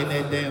back in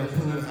that damn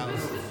pool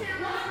house.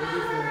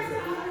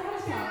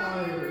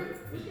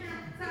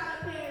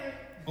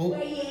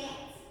 Where you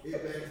at? It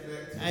backs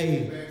back to Hey.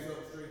 it backs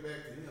up straight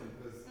back to him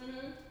because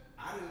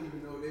I didn't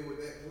even know they were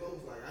that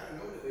close. Like I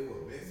didn't know that they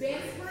were best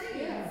friends.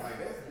 Yeah. Like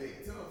that's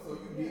big tough. So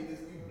you did this,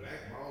 you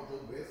blackballed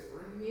your best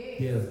friend.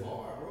 Yeah. That's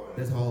hard, bro.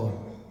 That's hard.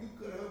 You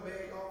cut her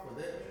bag off for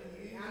that many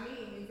years. I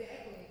mean,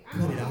 exactly.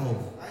 Cut it off.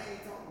 I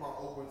ain't talking about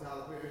Oprah and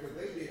Tyler Perry because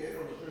they did that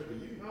on the trip to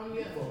you. Oh, You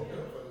yeah. fucked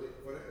up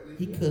for that.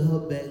 He cut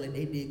her back like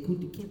they did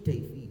Kunta Kinte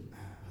feet.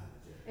 I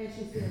apologize. And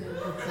she said,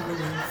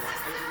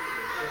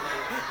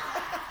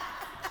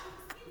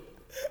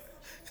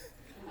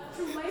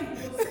 True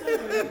lady was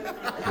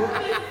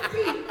stirring.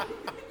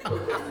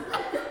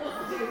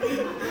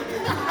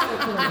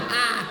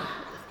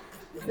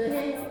 The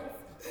hell?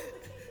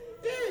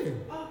 Yeah.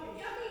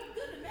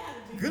 Good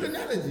analogy. Good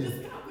analogy.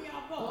 Just caught me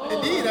off guard.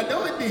 It did. I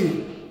know it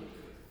did.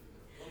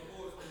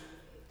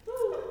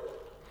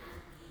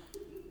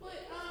 But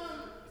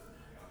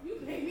you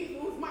made me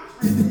lose my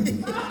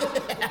train of thought.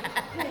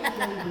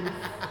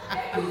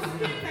 That Gucci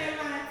Kente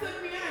line took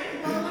me. I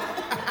ain't gonna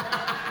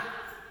lie.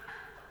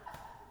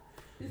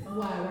 This is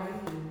why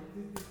right here.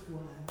 This is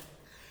why.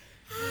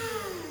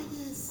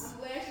 I'm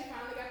glad she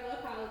finally got the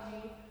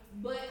apology,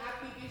 but I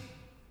think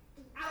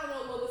I don't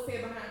know what was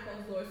said behind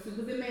closed doors too,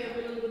 because it may have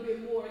been a little bit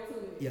more to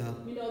it. Yeah.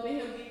 You know, than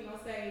him getting on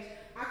stage.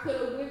 I could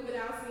have went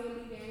without seeing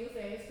Lee Daniels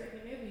ass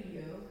cracking that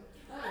video.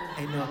 Oh.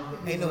 Ain't no.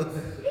 He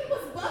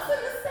was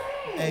busting the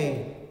stage.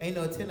 Hey, ain't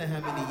no telling how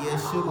many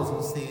yes sugars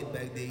was said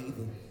back there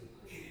either.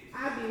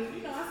 I did.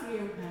 You know, I see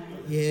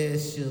everything.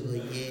 Yes, sugar.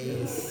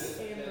 Yes.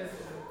 Everything.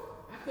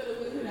 I could have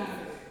went without it.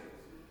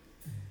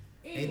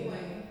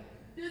 Anyway,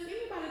 does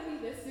anybody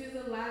think that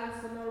SZA lies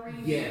for no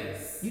reason?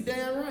 Yes. You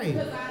damn right.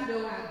 Because I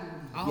know I do.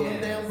 All them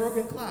Yes. damn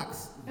broken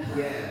clocks.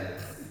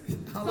 Yes.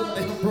 All So them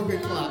is damn she broken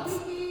still on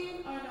clocks.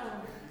 weekend or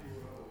no?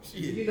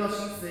 Shit. You know, she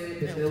said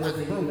that Damn, there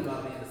wasn't clock even broke.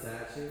 about being a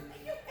side chick.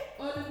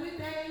 Or the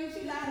weekdays,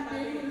 she lied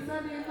about it. The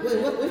Sunday and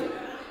Wait, what? Monday.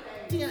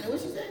 Tiana,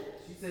 what she said?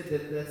 She said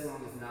that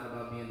song is not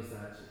about being a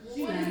side chick.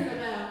 What is it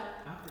about?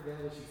 I forgot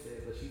what she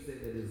said, but she said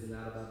that it's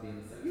not about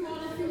being a side You chick.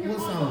 want to see him What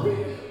on song? the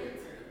weekend?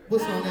 What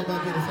song about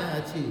getting a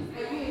side chick?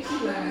 Again, she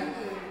lied.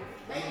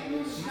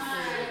 She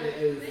said that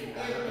it was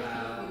not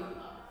about.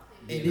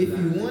 And if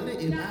you wonder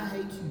if I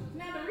hate you.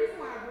 Now, the reason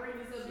why I bring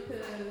this up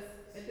because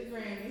at the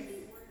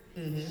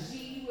Grammys,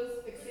 she was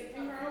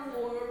accepting her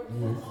award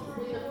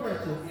with the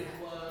crutches.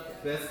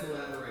 Best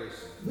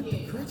collaboration. With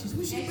the crutches,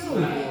 what she And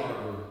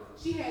do?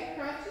 she had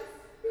crutches.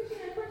 She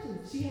had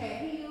crutches. She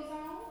had heels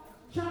on,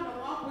 trying to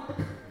walk with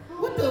the.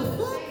 What the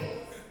fuck?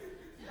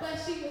 But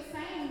she was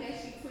saying that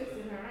she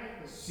twisted her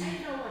ankle.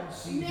 Ain't no way.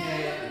 She Now,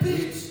 had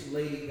bitch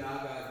Lady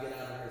Gaga get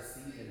out of her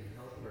seat and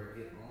help her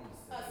get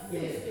on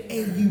stage. assisting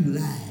And her. you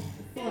lied.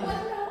 Well,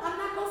 no, I'm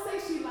not gonna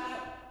say she lied.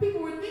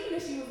 People were thinking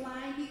that she was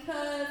lying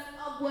because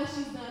of what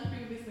she's done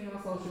previously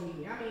on social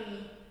media. I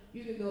mean,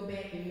 you can go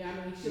back and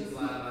She's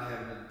lied about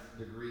having a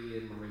degree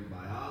in marine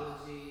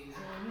biology.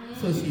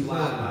 So she She lied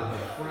lied. about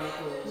her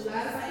freckles.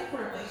 lied about the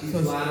purpose. She's So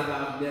she- lied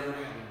about never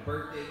having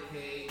birthday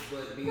cake,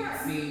 but being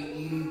Right. seen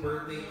eating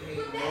birthday cake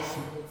But that's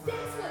multiple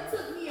what times.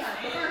 took me out.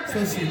 The So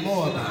birthday. she She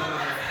morbid. lied about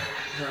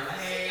her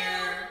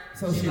hair.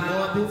 So she lied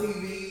about the morbid.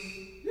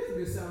 TV. This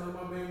bitch sound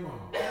like my baby mama.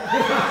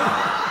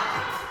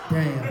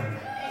 Damn.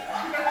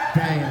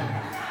 Damn.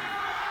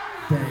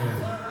 Damn. For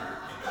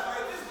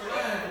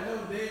no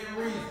damn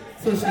reason.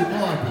 So she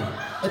morbid.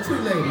 A true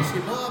lady. She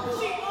morbid.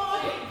 She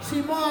ordered.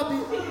 She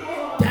morbid.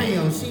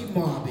 Damn, she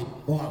morbid.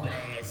 Morbid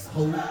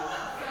asshole. So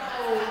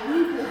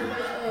you just went up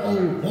Oh,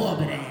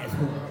 morbid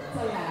asshole.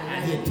 to lie.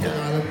 I hear telling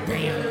all them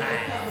damn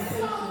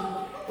lies.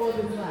 Or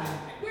this lie.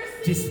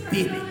 Just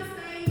spit it.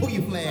 Pull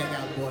your flag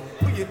out, boy.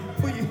 Pull your. And of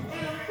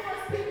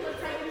course, people are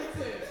taking it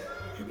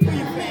to. Pull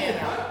your flag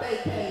out. Birthday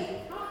cake.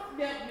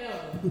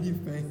 No. Pull your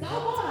flag No out.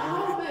 more.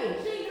 Homemade.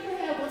 She ain't never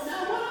had one. No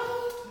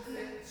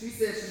one. She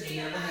said she's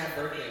never had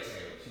birthday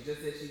cake. She just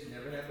said she's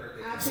never had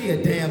birthday cake. She a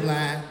damn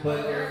lie.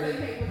 But there have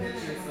been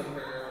pictures of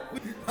her.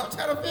 I'm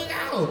trying to figure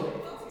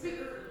out.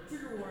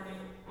 Trigger warning.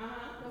 Go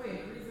The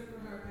ahead. reason for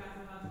her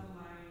pathological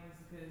lying is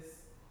because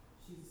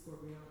she's a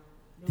Scorpio.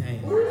 No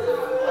Dang. more.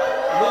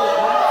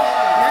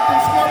 Not them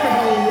scorpion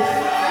hoes.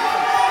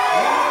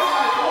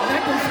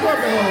 Not them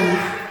scorpion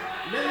hoes.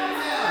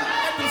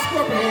 Not them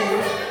scorpion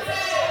hoes.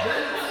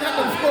 Not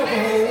them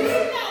scorpion hoes.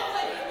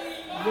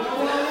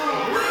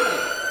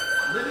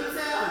 Let me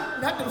tell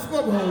you. Not them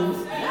scorpion hoes.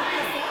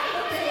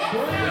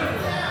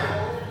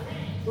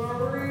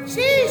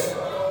 Sheesh.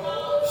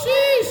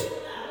 Sheesh.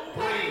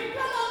 Come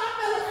on, my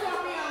fellow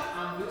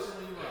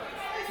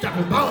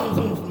dropping bombs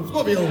on some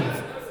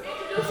Scorpios.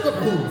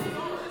 Scorpios.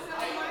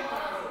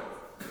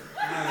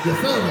 Yes,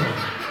 sir.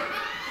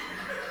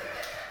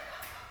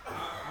 I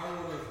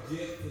want us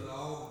jet to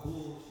all the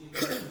bullshit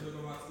you know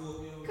about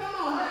Scorpio. Come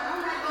on now,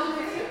 I'm not going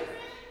with you.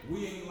 We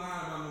ain't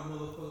lying about no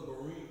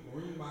motherfucking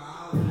marine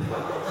biology.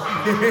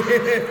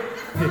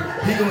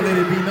 He gonna let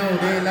it be known.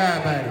 They ain't lie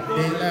about it.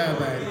 They ain't lie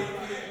about it.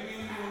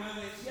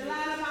 You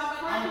lying about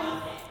Scorpio?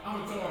 I'm a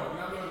Taurus.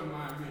 I love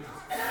my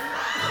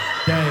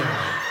bitches. Damn.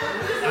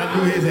 I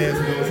knew his ass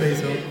was gonna say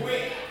so.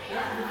 Wait,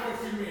 that's the fuck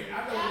she meant. I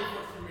know what the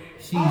fuck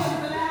she meant. Oh, Sheesh.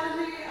 it's an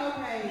allergy?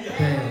 Okay.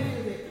 Damn.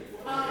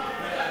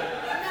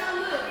 Now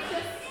look,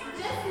 just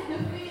to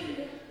defend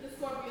the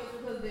Scorpios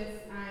because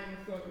I am a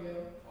Scorpio.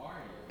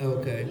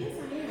 Okay. Yes,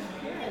 I am.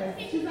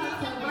 Yes. She's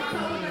October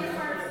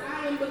 1st.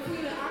 I am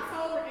between an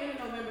October and a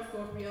November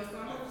Scorpio, so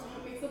I'm a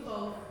mix of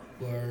both.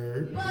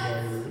 Word. But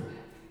Word.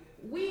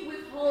 we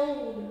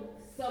withhold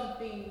some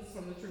things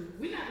from the truth.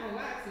 We're not gonna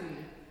lie to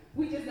you.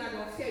 We just not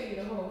gonna tell you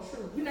the whole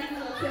truth. We're not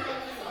gonna tell you.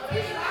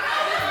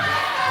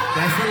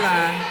 That's a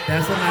lie.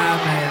 That's a lie,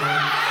 man.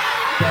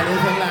 That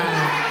is a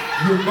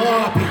lie. You're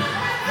morbid.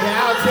 You're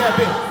out there,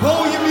 bitch.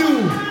 Hold your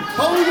mule.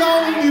 Hold your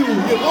mule.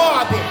 You're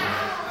morbid.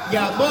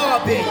 You're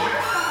morbid.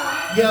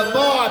 You're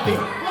morbid.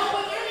 Well,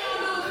 what you're gonna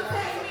do is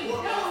attack me.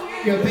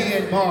 No, You're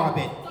being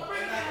morbid. So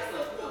bring that to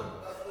the truth.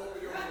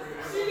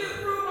 She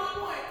just proved my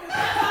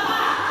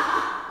point.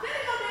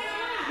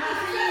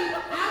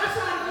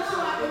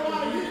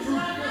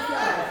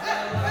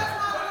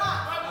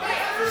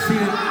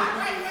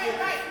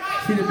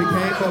 She done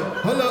became.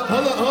 Hold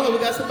up. We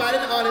got somebody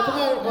in the audience. Come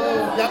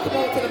on. Y'all come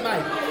on to the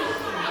mic.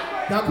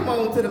 Y'all come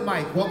on to the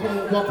mic. Walk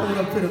on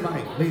up to the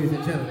mic. Ladies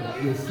and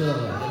gentlemen. Yes,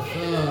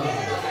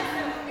 sir.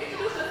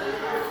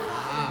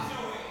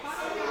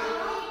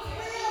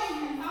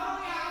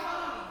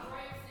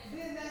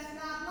 Then that's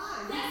not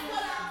lying. That's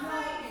what I'm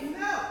saying.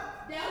 No.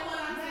 That's what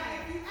I'm Now,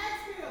 saying. if you ask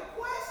me a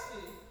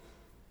question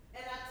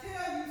and I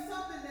tell you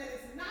something that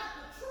is not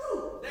the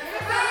truth, that's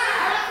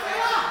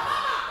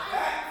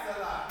a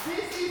lie.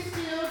 This is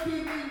still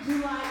giving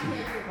July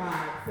cancer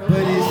vibes. So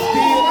But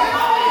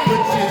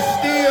you're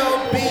still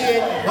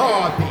being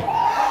morbid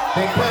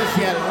because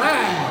you're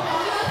lying.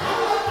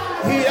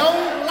 He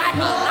don't like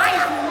a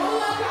liar.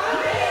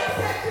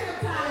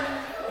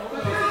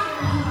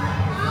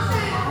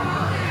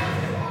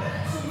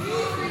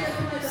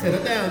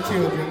 Settle down,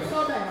 children.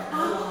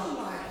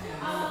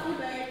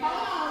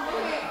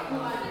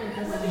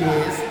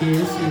 Yes.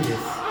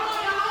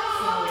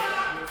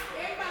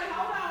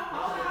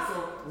 So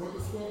what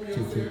the Scorpio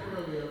said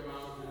earlier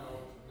about,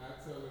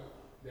 not telling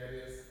that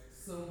is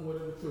somewhat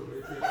of the truth.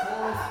 If you're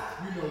Taurus,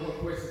 you know what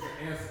questions to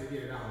answer to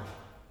get it out.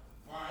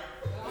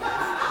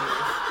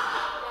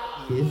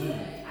 Yes.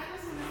 I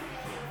just want to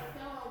say,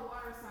 fellow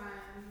water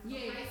signs,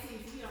 Yeah.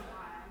 Pisces, we don't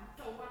lie.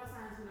 So water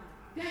signs, we don't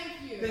lie. Thank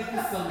you. Thank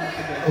you so much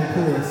for that. Of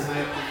course. I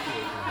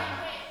appreciate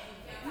that.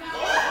 Now,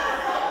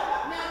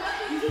 what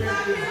did you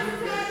not You get?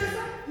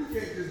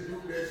 can't just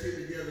group that shit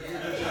together.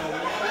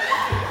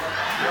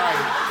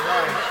 Right.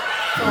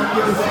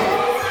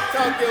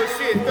 Talk your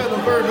shit, fellow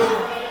Virgo.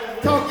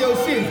 Talk your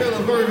shit,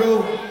 fellow Virgo.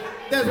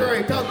 That's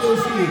right. Talk your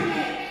shit. I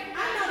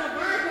know the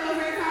Virgos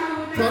ain't talking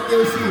with Talk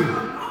your shit.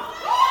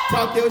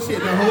 Talk your shit.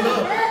 Now hold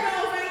up.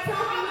 Virgos ain't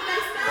talking with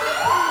their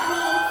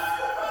stomach.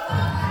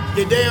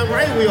 You're damn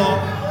right we are.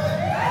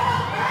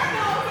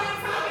 Virgos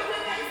ain't talking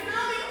with their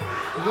stomach.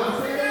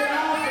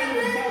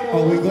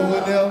 Oh, we going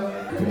now?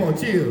 Come on,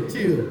 chill. All right,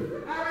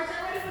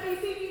 y'all ready for these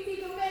CBT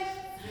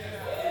confessions?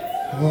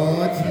 Oh,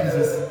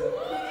 Jesus. Did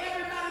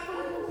everybody put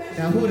a confession?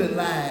 Now who done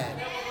lied?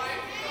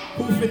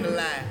 Who finna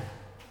lie?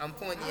 I'm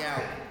pointing you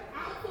out.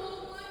 I'm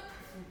cool one.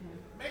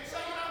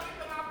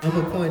 I'm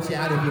gonna point you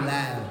out if you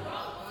lie.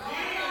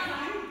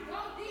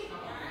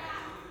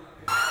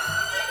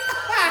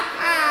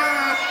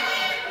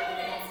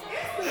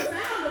 It's the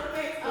sound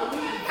effects of me.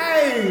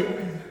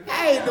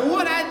 Hey, the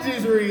one I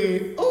just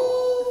read.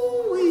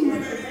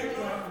 Ooh,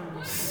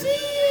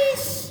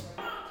 sheesh.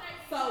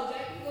 So,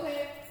 Jackie, go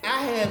ahead. I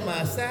had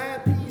my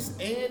side piece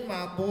and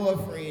my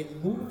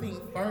boyfriend moving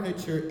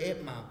furniture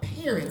at my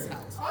parents'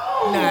 house.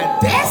 Now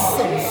that's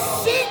some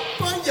shit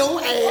for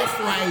your ass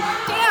right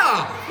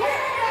there.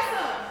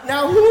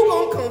 Now who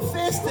gonna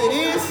confess to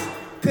this?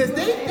 Cause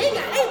they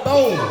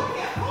bold.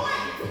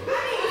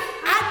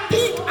 I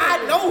think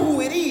I know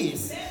who it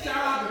is. Shout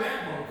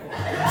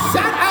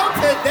out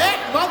to that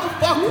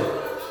motherfucker.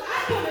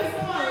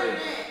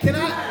 Can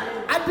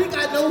I think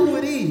I know who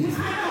it is. We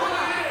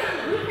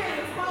can't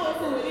expose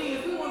who it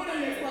is. We want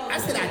them to expose. I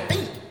said I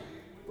think.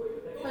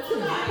 But you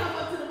gotta come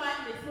up to the mic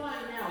and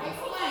explain now.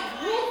 Explain.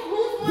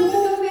 Who's going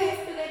to confess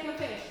to their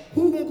confession?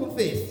 Who gonna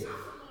confess?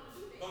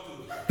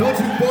 Don't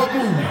you boy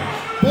move.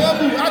 Boy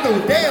move. I know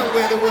damn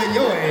well it wasn't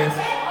your ass.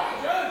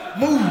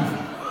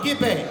 Move. Get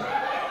back.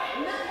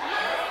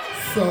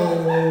 So I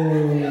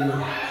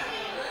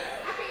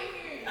can't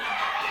hear you.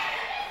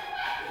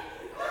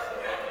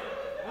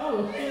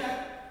 Oh, shit.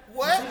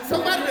 what?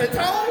 Somebody that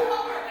told?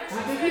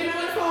 I think we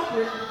got a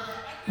culprit.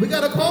 We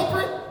got a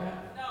culprit?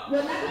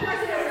 Well, not the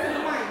person that was in the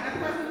mic. Not the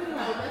person in the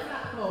mic. That's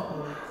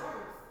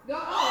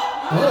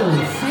Oh,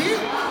 shit.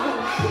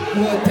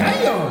 Well,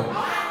 damn.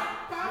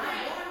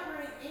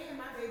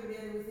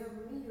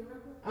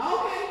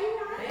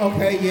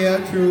 Okay,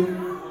 yeah, true.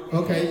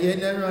 Okay, yeah,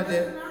 never on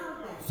that.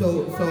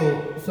 So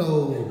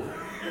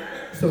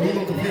we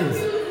gonna confess.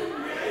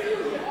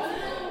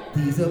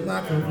 These are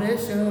my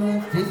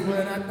confessions. Just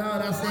when I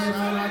thought I said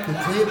all I could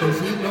say, but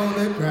she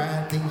gonna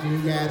cry. Think she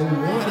got a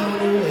one on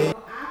the way. I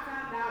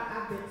found out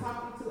I've been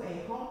talking to a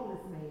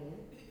homeless man.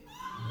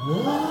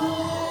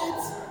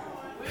 What?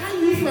 How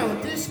you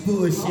found this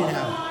bullshit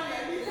out?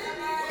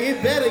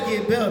 It better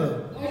get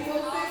better.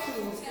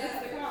 Homosexuals. That's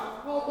what they call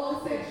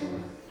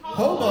homosexuals.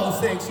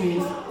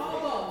 Homosexuals.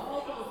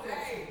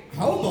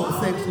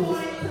 Homosexuals.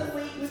 He wanted to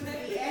link with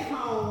me at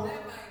home,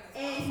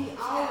 and he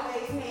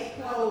always had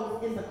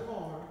clothes in the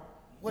car.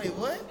 Wait,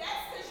 what? That's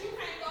because you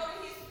can't go to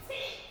his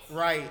tent.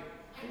 Right.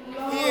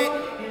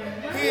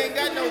 He ain't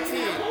got no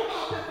tent.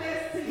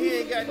 He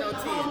ain't got no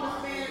tent.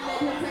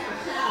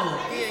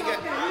 He ain't got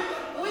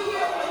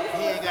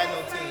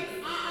no tent.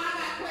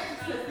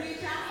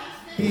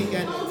 He ain't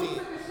got no tent.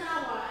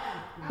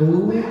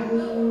 Ooh.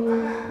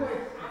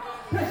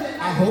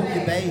 I hope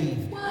you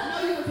bathed.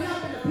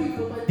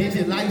 Did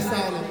you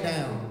Lysol him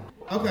down?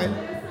 Okay.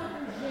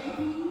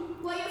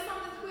 Play us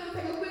something quick,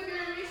 take a quick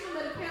intermission,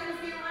 let the cameras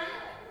get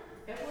around.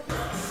 It's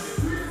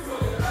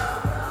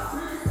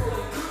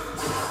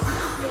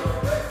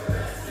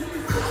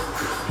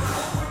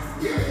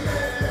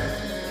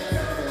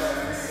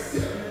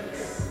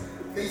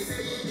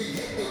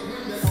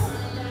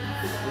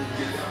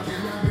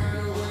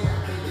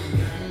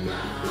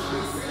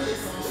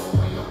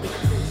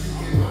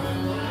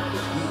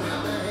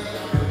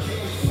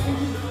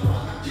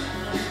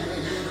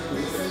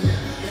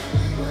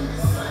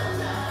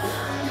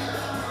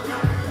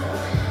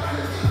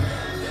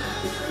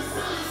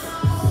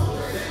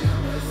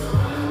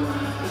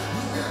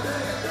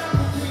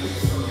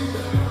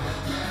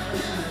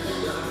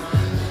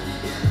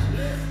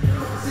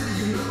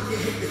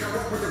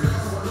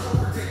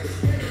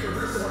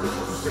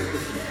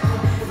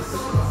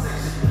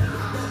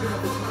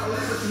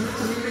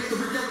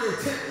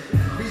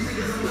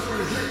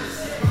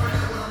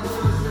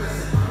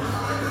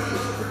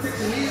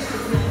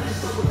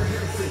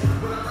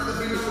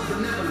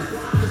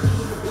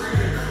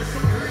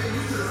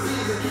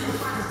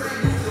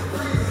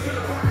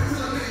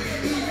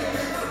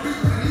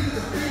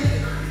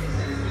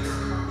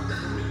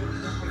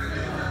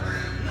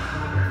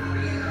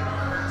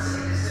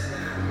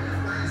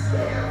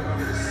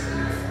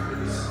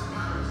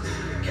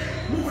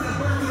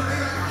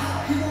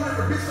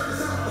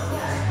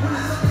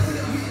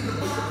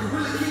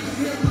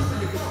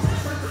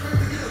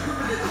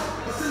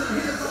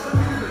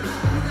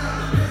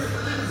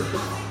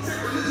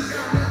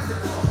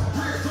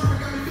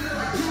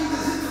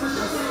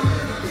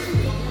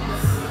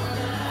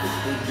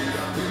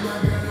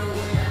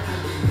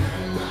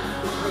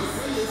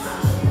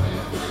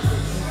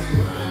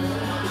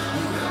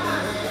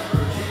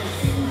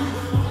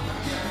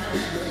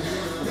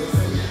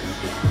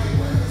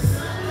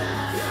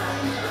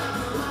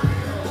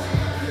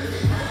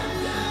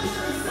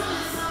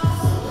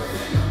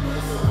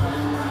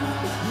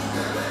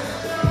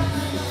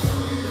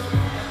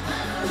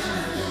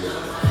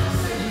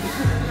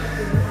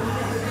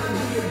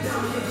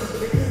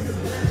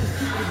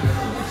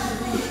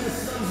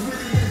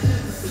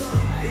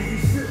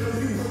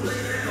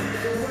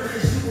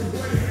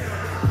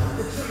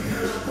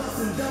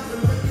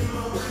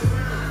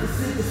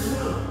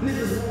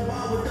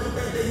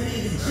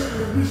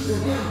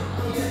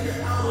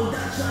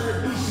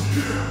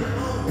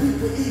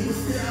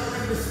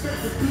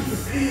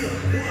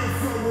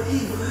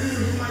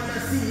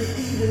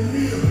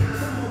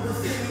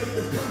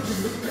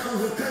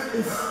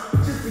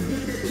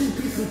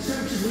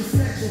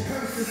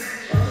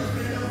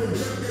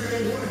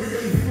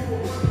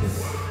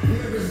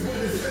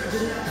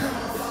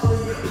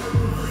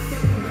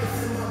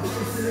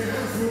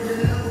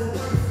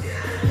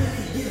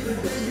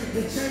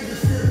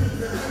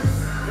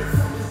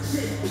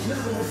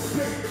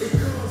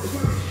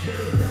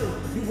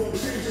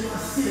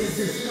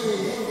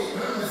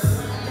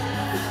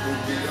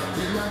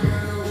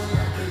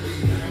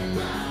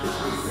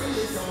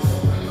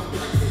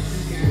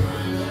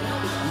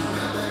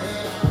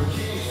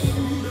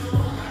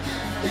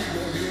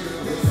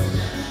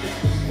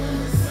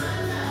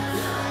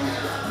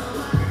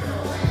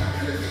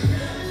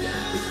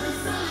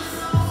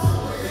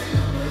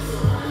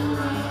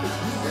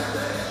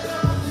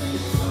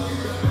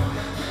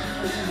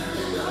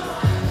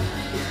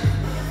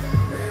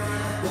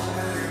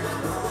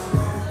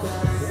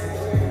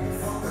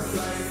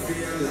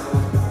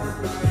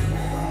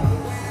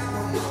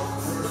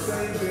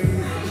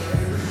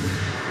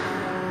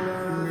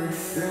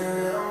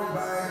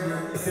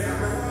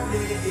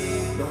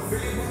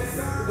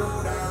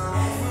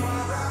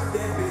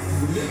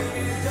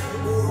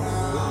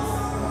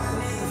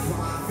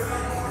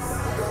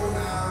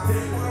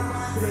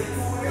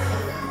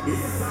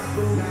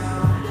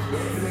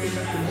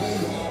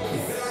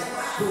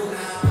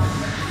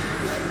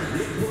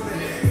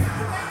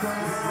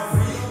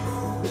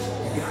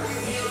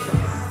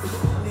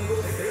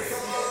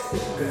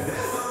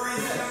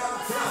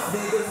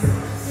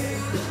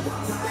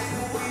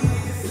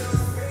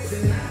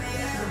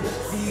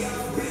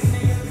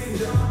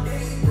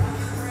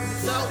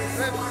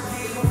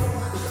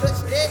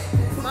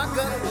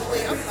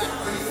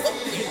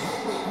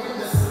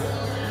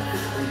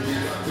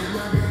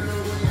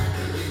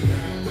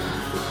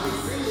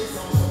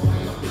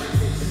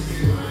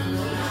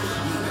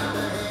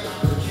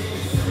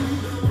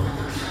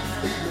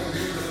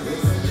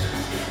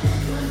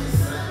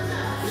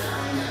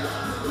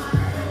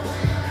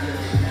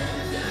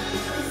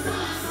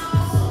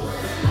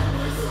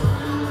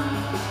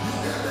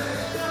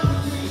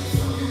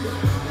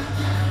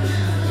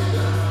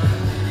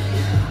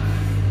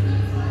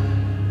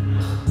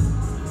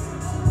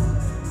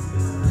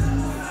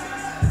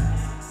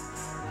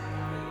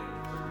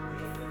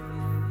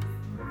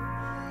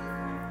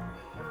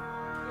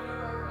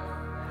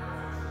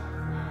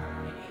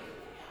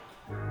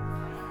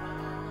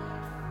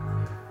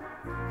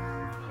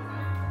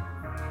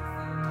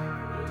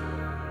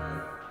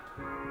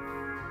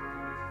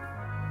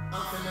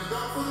finna go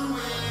for the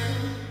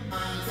win. I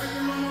ain't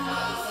taking no more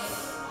losses.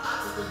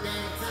 I took the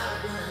game and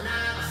tied it in a 9.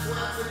 I swear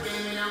I took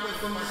game and I went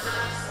for my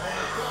shots. On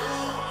the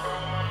court.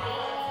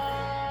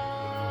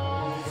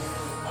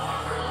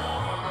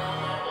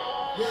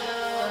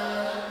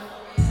 Yeah.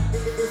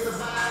 It's a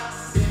vibe.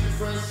 Being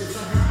fresh is a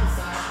happy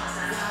side.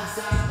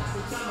 Outside, like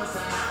the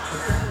summertime. A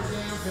couple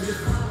jams in this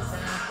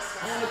summertime.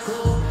 On the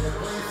court, and the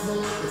place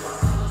smooth. It's a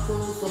color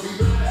cool, so be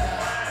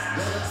black.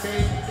 Let her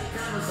take the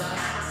cameras out.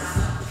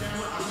 Stop the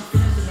camera, I'll be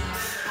flashing out.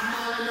 I'm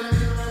all in the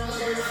mirror, I'm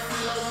loving my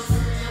feel. I'm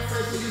pretty, I'm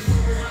fresh, and you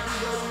smoking my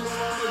ego. You know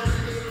I'm a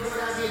good nigga, but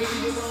I get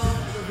even on.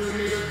 I'm a good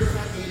nigga, cause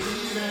I get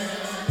even.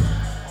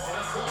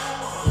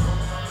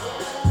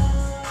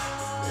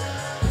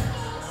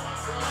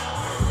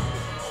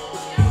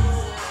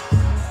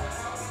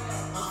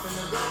 I'm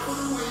finna go for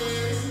the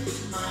win.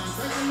 I ain't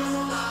taking no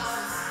more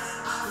losses.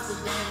 I took the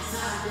game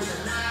tied in the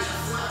 9. I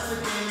swear I took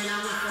the game and I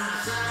went for my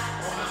shot.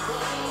 On the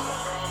court.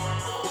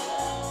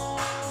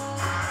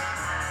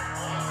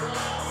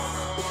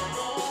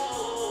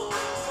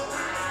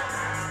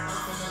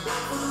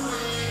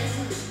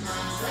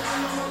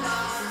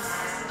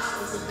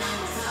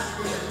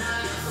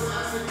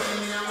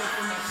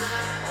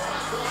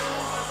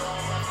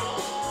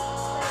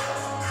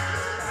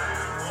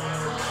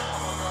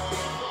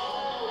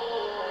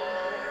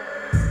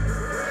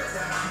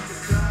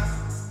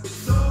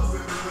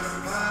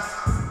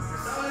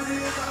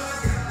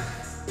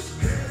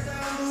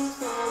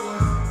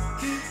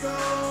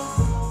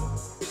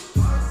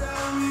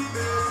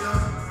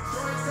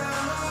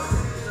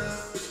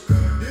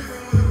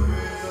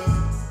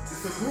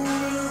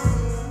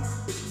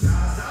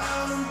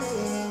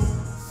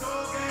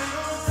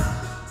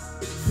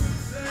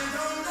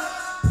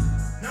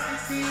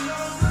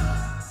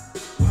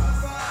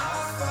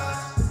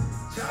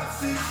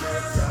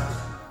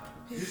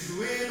 Is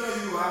you in or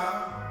you out?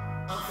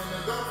 I'm finna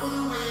go for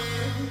the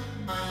win.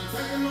 I ain't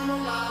taking no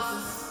more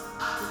losses.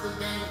 I took the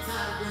game and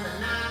tied it in a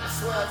 9. I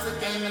swear I took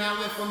game and I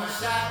went for my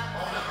shot.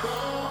 On the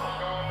court.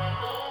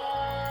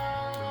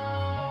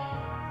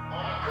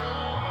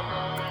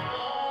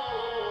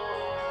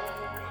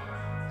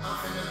 I'm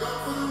finna go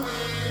for the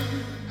win.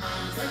 I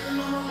ain't taking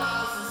no more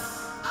losses.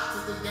 I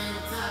took the game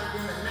and tied it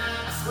in a 9.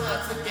 I swear I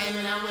took game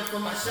and I went for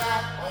my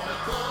shot. On the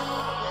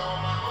court.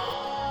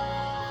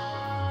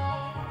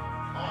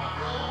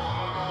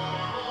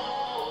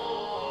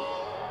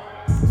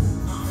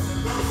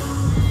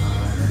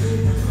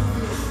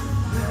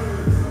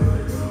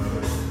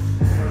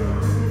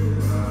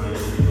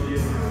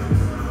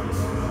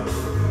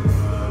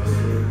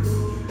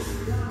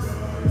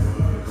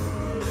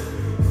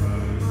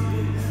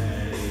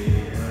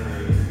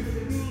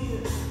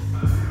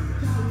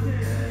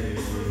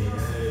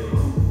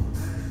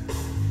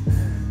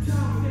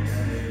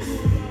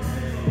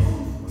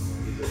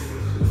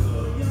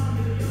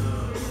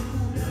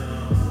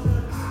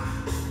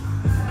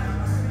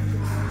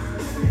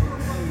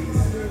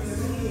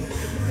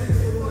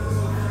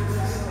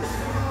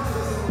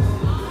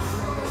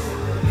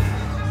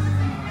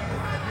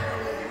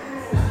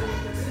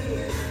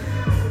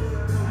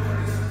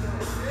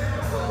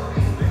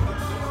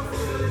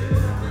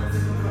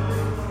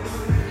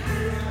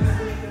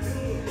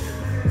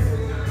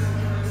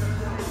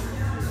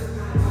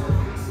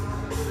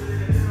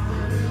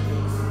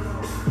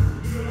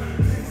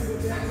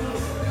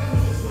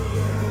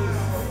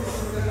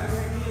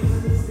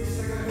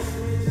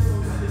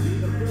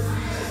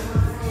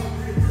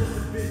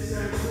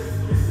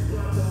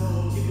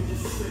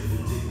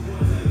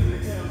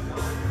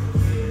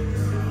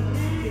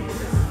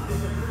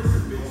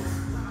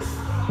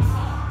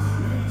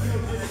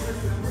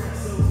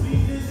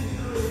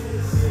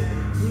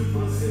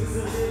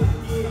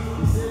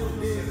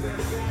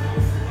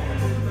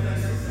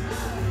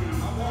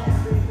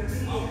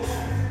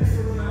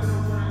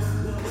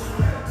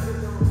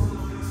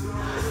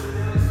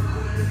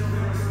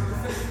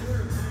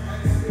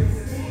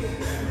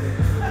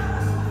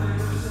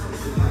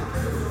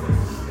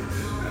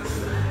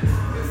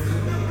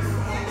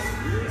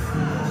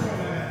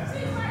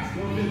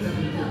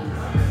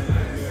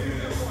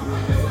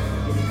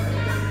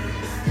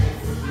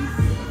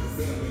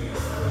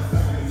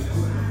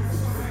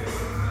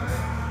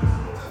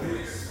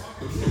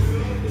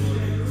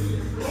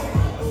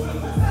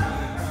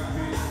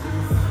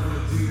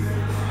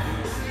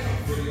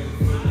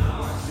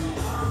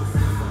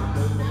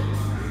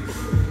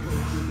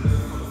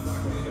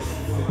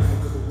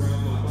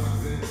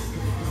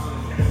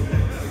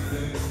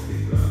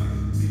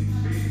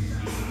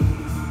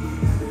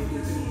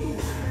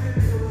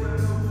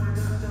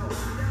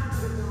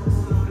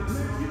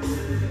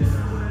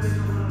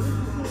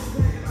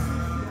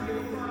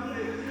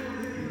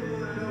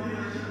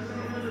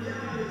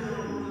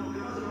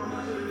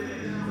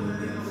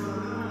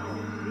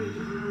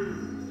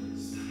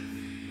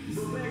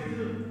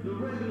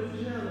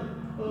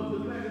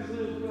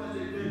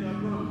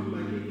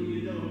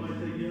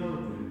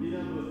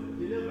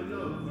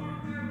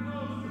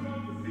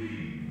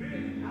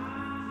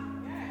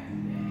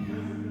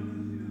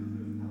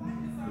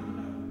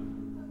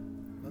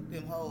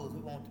 them hoes.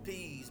 We want the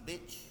peas,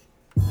 bitch.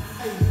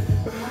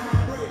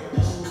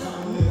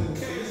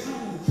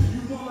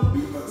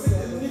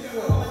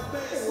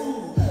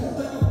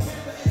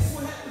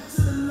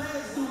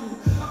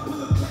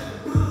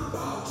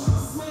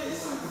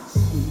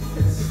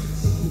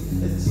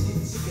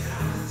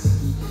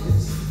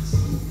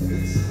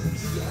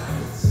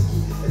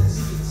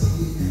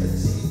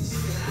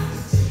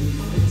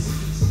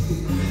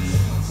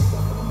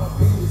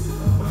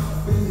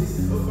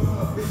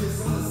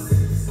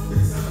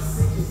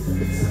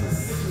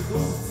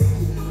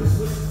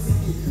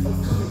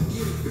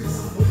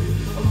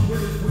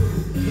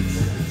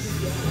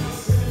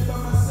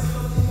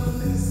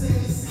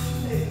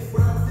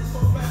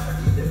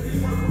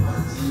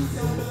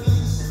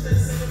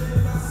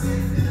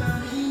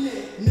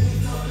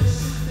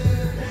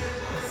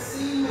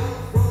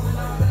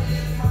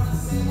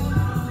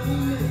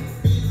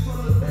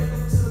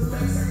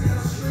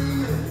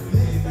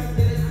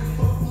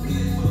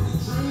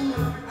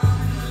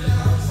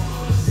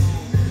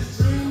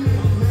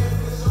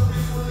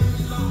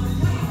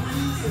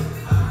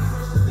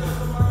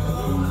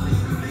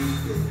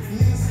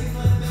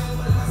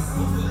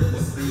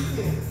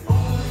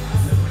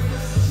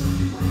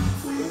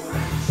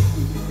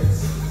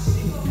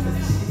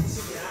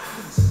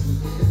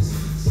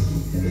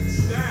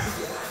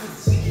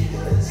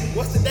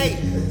 What's the date?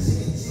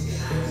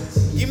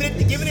 Give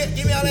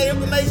me all that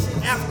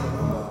information after.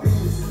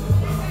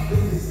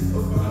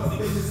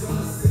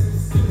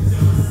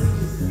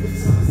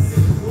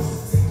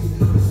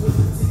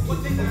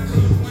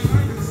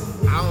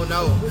 I don't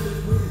know.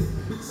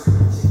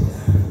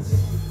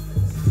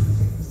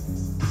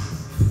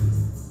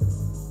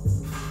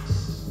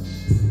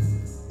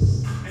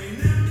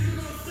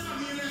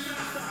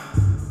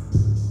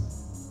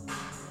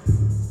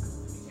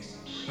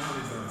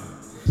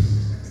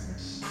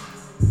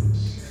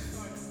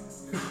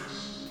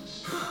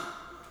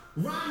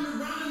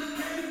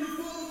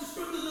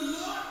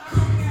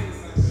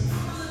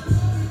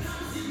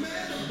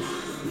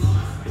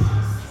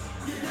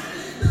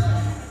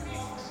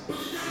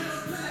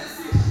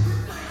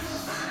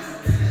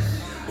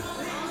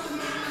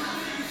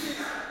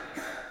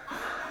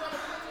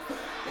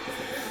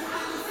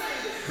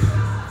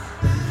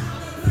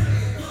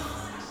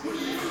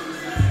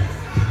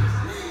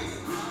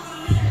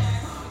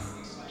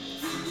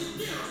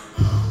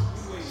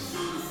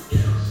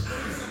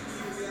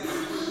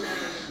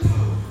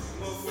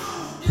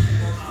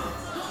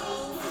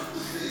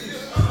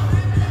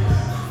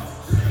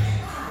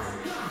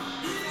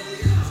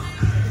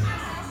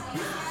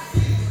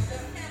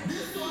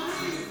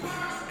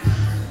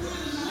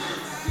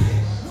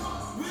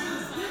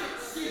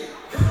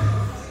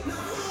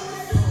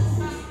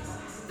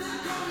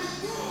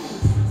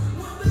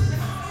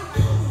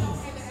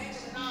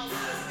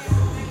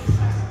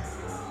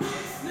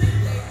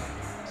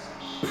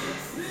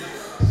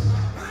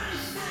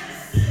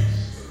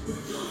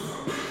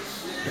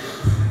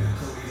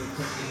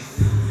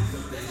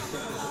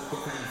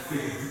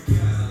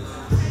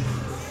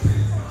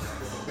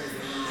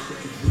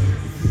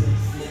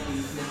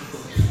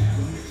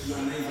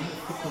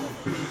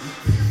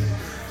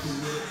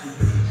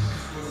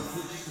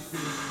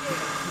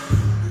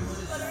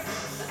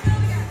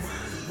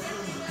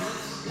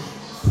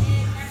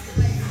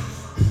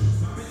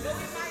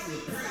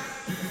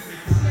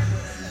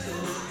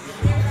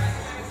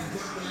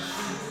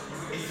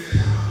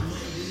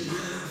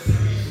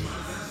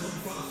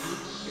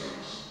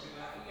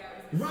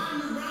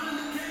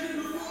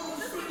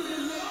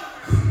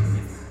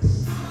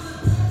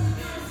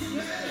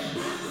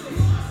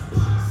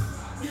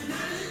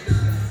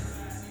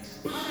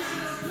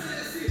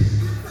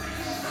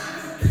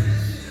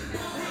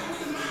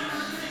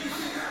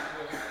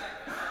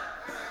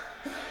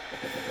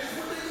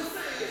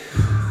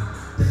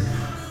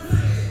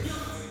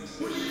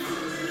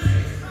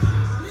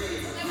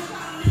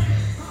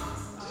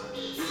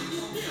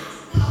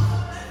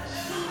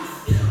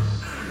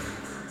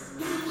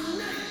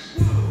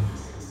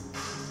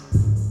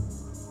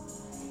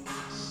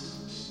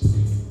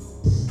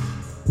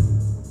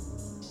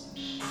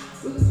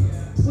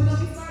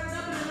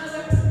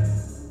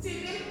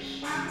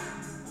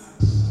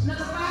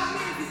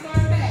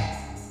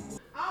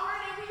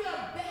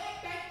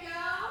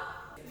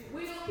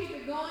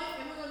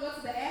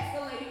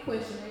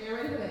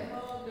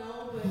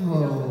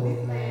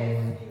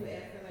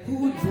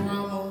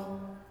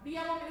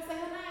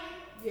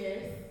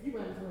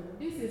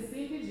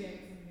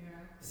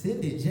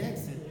 Cindy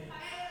Jackson.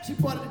 She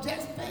part of the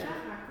Jackson family.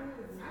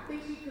 I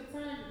think she could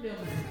turn them.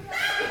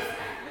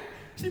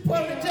 She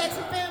part of the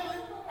Jackson family.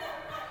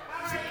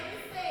 Alright,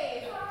 it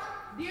says,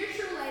 dear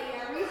true lady,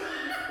 I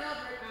recently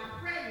discovered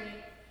I'm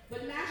pregnant,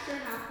 but not sure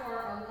how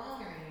far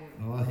along I am.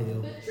 Oh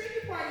hell. The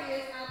tricky part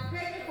is I'm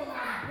pregnant for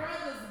my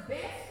brother's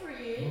best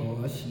friend.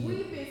 Oh shit.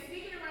 We've been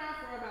sticking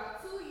around for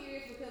about 2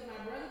 years because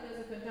my brother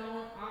doesn't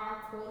condone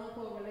our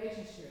quote-unquote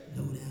relationship.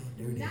 Low down,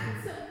 dirty.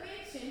 Not to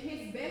mention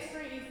his best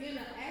friend is in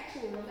an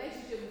actual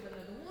relationship with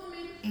another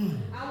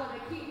woman. I want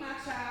to keep my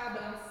child,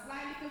 but I'm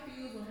slightly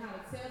confused on how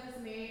to tell this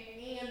man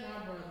and my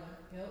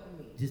help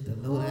me. Just a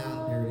low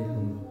down dirty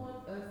hoe.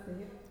 Want us to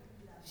help.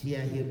 She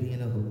out here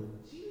being a hoe.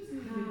 She just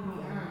needs to be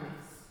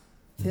honest.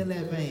 Tell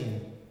that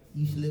man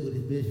you slept with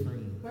his best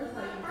friend. First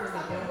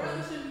off, your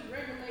brother shouldn't be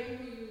regulating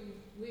who you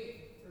with,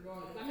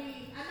 regardless. I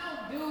mean, I know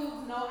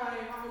dudes know how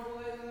their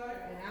homeboys are,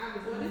 and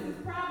obviously this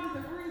is probably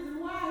the reason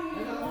why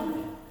he is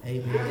alone.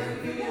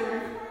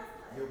 Amen.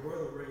 Your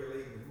brother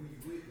regulating who you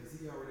with because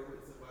he already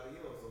with somebody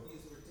else, so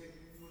he's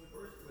protecting you in the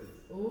first place.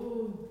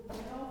 Ooh,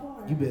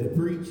 You better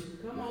preach.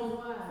 come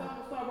on,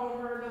 stop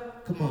on Burger.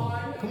 Come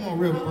on. Come on,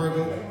 Reverend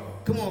Burger.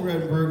 Come on,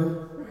 Reverend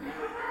Burger.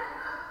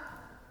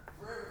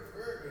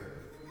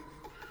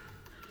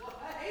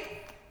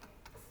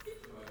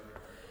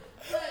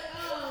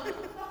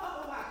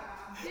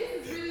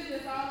 This is really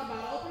just all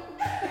about open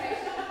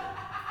communication.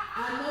 I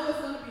know it's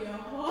gonna be a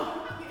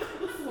hard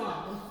pill to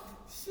swallow.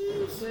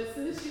 But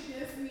since you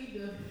just need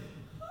to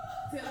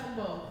tell them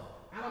both.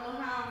 I don't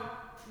know how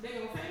they're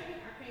gonna take it.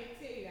 I can't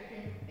tell you. I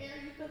can't prepare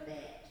you for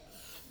that.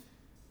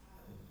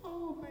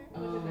 Oh, man.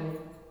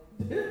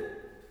 What's your name?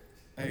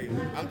 Hey,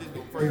 I'm just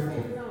going to pray for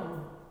him.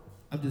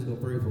 I'm just going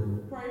to pray for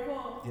him. Pray for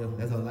him. Yeah,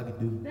 that's all I can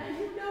do. Now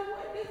you know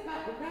what? This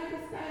about the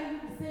nicest thing you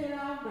can say it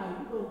all night.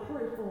 You gonna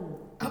pray for him.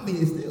 I mean,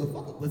 it's still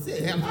fucking, but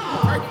say, I'm just going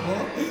to pray for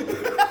him.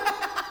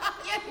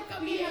 Yeah, you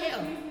come He here. has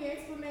to give me an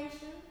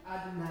explanation. I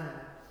deny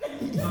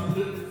it. I'm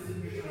really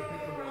sitting here trying to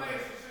think about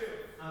it.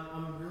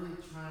 I'm really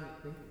trying to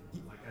think of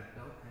one. Like, I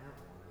don't have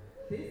one.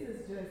 This is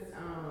just,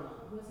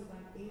 what's it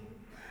like, Amy?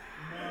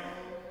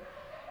 No.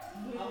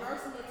 When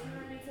Ursula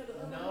turned into the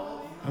other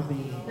woman? I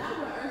mean, Not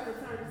when Ursula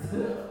turned into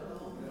the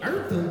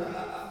Eartha.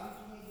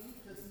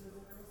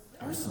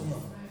 Ursula.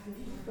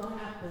 You're gonna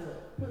have to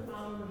put them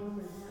all in the room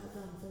and have a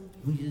conversation.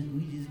 We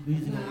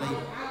just gonna lay.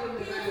 I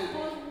wouldn't have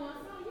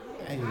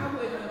Hey. I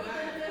wouldn't have got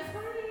the best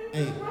friend.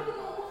 Hey. My brother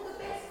gonna want the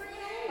best friend.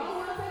 I don't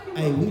wanna take him.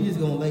 Hey, we just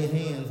gonna lay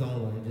hands on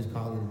her and just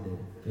call it a day.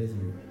 That's it.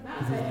 Not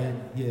 'Cause it's bad.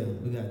 yeah,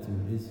 we got to.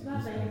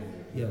 Not bad.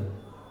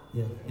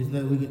 Yeah. There's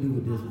nothing we can do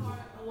with this one.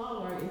 A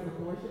long word is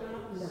abortion.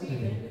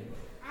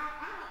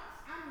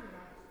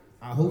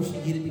 I hope she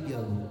get it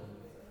together.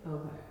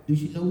 Okay. Do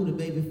she know who the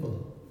baby for?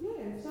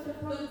 Yeah, so the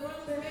brother's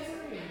best friend.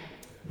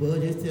 Well,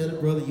 just tell the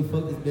brother you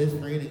fucked his best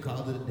friend and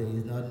call it a day.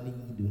 There's nothing you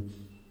can do.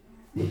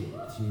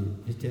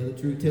 Shit. Just tell the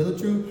truth. Tell the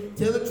truth.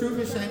 Tell the truth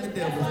and shame the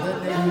devil. There's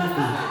nothing that you can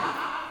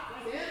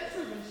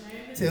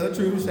do. Tell the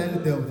truth and shame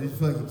the devil. Just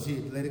fucking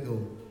shit. Let it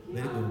go.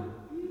 Let it go.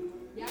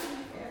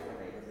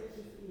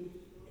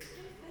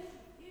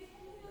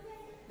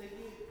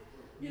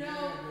 You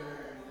know,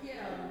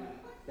 yeah.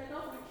 They go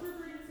from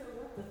triggering to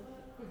what the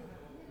fuck.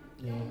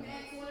 Yeah. Can you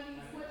ask one of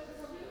these questions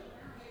of me?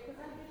 Because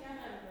I think I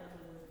have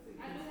another one.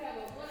 I do have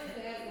a one is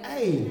to ask.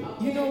 Hey,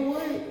 you know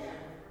what?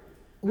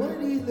 One of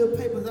these little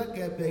papers I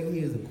got back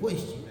here is a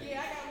question. Yeah,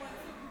 I got one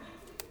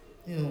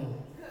too. You know.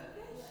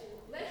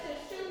 Let's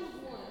just choose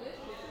one.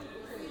 Let's just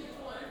choose one. See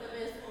which one is the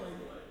best one.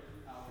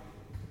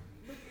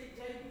 Look at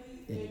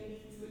JB.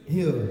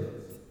 Here.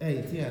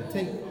 Hey, Tia,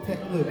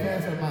 look,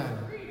 pass her mine.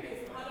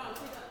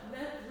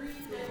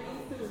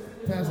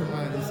 Pass her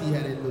mine and see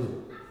how they look.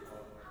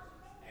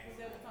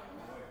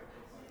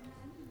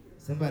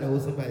 Somebody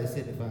owes somebody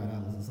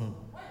 $75 or something.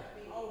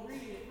 Oh,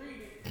 read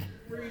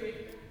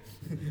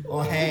it.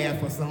 Or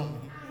half or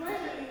something.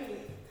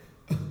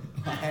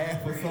 Or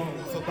half or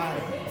something.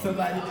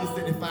 Somebody just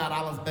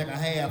 $75 back, a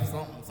half,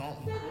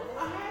 something.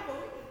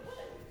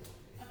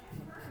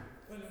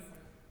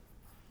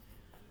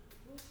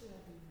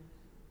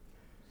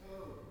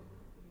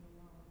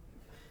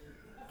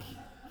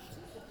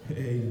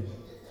 Hey.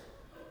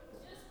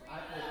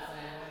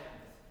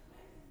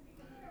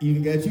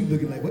 Even got you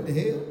looking like, what the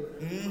hell?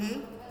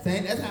 Mm-hmm.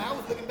 Saying that's how I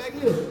was looking back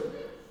here.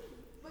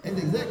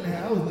 That's exactly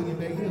how I was looking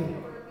back here.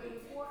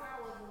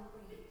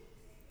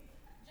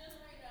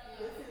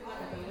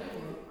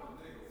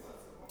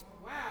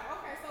 Wow,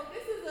 okay, so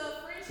this is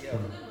a friendship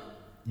dilemma.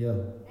 Yeah.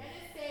 And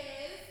it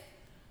says,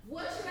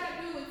 what should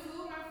I do when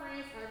two of my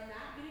friends are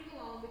not getting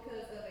along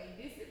because of a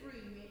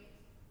disagreement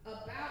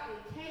about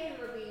a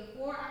caterer being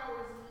 4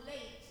 hours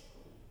late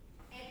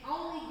and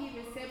only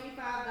giving $75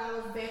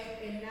 back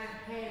and not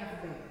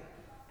half back,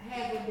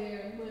 having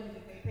their money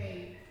that they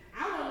paid?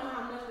 I don't know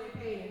how much they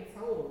paid in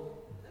total.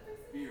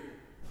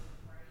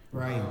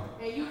 Right.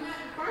 And you not,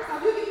 first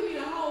off, you give me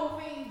the whole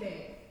thing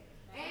back.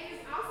 And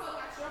it's also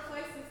not your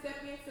place to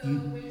step into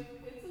when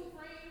two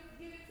friends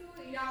get into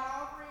it, and y'all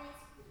all friends.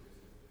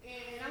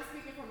 And I'm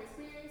speaking from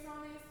experience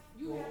on this.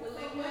 You have to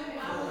let them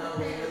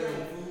handle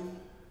it.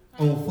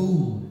 On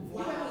food. You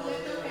have to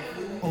let them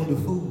handle it. On the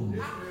food.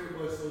 It's very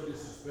much so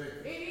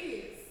disrespectful. It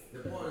is. The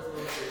party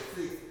starts at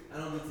 6. I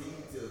don't get to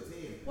eat till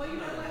 10. Well,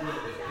 you know what? I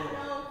think I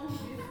know who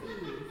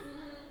this is.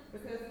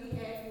 Because we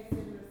had this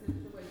similar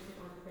situation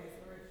on the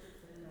bachelorette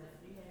trip and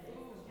we had a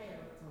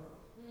caterer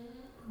talk.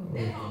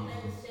 That whole thing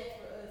was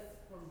set for us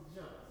from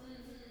jump.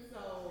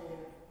 So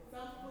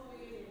some flew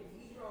in and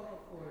we drove,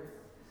 of course.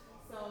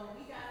 So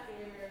we got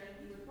there.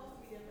 We were supposed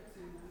to be there for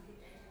 2. We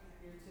didn't actually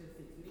get there till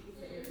 6. We didn't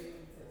get to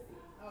Airbnb till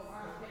 6. Oh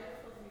wow. The caterer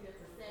was supposed to be there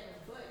for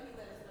 7, but he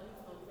let us know he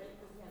was going to be late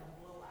because we had a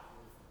blowout.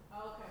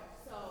 Okay.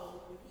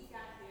 So when he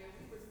got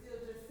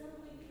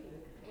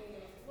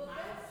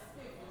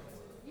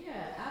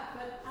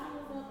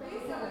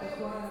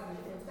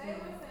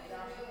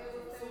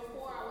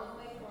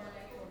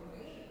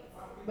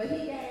But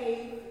he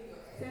gave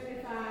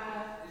 75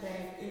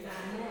 that is not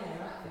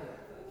half.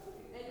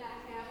 And not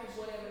half of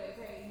whatever they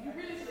paid. You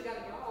really should have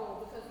got the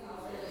whole because he was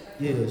really.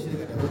 Yeah, she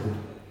got the whole.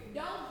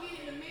 Don't get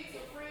in the mix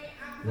of friends.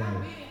 I've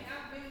been in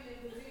this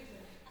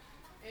position.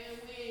 And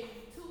when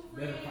two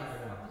friends,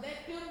 let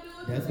them do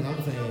it. That's what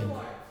I'm saying.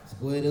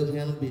 Squared up,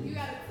 handle You business.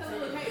 gotta tell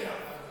them, hey,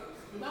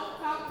 don't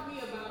talk to me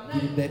about Get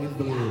nothing. it back in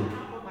blood. I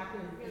don't want my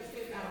cousin.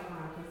 I don't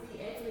mind. Because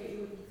see, actually, it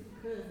was the two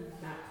cousins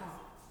not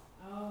talking.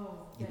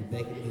 Oh. Get it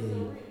back in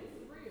blood.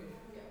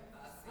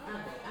 I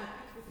think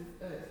this is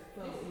us.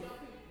 So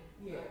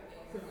yeah.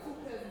 Because two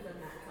cousins are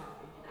not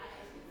talking.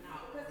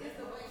 Because it's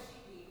the way she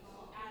did.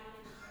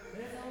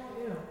 That's all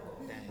them.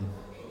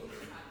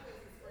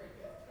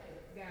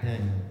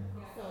 Dang.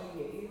 So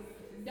yeah,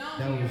 don't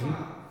That get was you?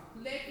 involved.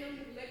 Let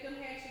them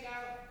hash it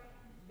out.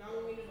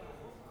 Don't get involved.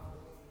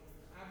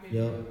 I've been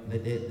Yup,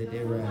 let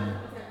that ride.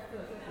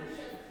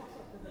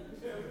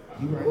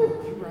 You right.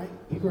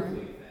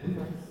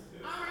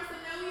 Alright, so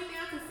now we're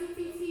down to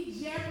CTT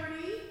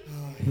Jeopardy.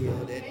 Yeah,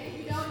 And if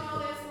you don't know,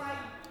 that's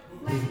like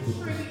black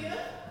trivia.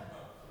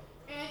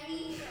 And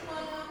each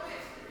one of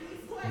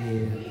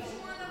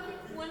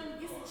one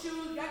gets to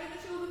choose, y'all get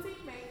to choose a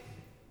teammate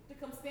to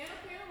come stand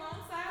up here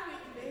alongside with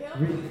you to help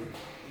Really? you.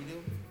 You do?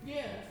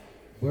 Yeah.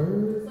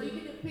 Word? So you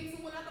get to pick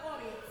someone out the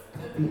audience.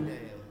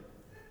 Damn.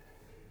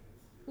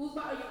 Who's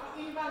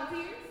any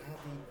volunteers?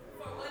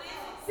 For what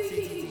is it?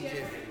 CTT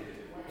Jeopardy.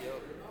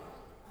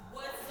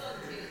 What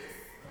subjects?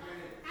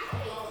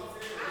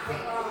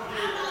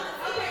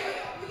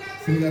 Okay, we got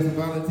So three. we got some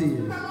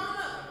volunteers. Come on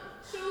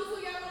up. Choose who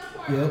y'all want to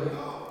partner. Yep.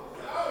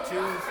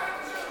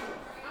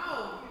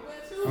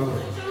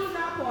 Choose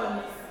our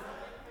partners.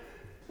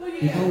 Who you You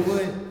got? know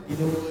what?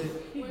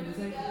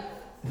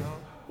 No.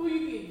 Who you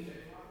getting?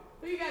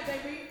 Who you got,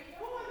 JB?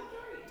 Who?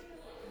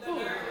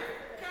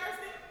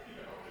 Kirsten?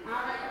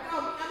 Alright.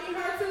 Oh, I mean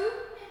her too?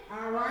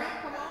 Alright,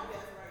 come on.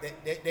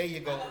 There you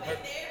go.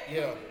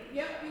 Yeah.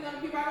 Yep, you're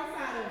gonna be right on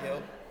side of them.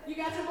 Yep. You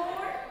got your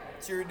board?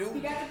 Sure do.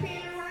 You got your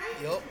pen and right?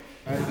 Yep.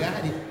 I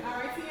got it.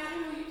 Alright,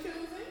 Tiana, who you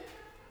choosing?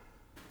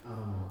 I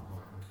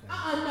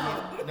don't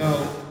know. No.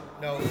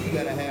 No, you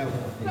gotta have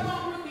one. Come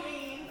on, Ruby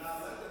Ann.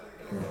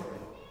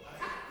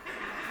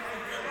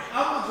 I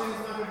want James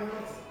Michael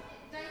Bronson.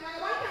 James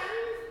Michael, what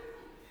time?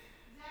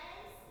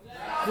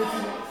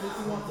 Since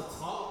he wants to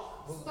talk.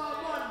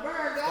 Starborn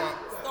Virgo.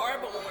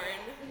 Starborn.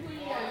 Who you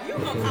got? You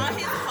gonna call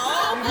his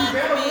whole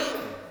government?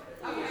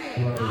 Okay.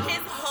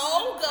 His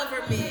whole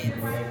government.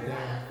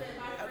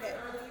 Okay.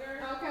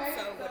 Okay.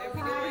 So whatever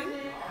you're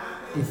doing.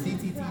 It's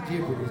CTT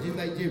Jeopardy. It's just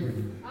like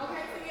Jeopardy.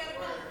 Okay, so you gotta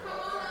come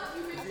on up.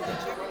 You ready?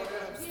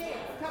 Yeah,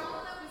 come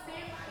on up and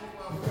stand by.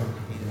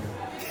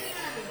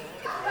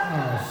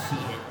 Oh,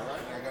 shit.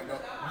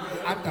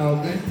 I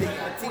thought that thing I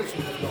teach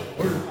you was gonna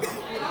work.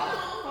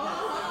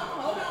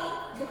 Hold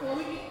on. Before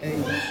we get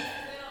Hey. crazy.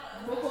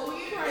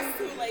 It's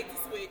too late to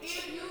switch.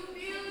 If you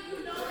feel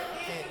you know the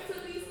answer to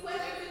these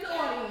questions in the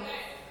audience,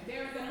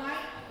 there's a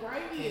mic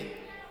right here.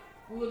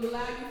 We will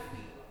allow you to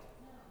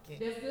speak.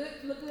 That's good?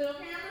 Look good on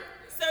camera?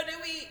 So do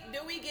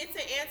we get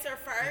to answer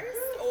first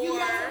You or?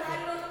 got to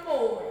write it on the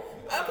board.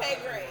 Okay,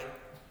 great.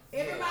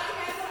 Everybody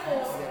has a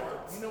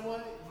board. You know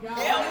what? Y'all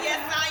Hell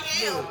yes, I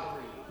am.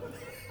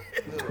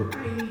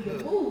 I ain't need to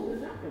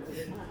move.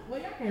 Well,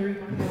 y'all can't read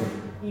my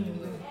hand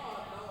anyway. Yeah,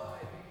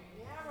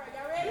 all right.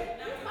 Y'all ready?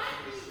 You might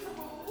need to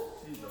move.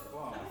 She's a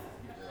farmer.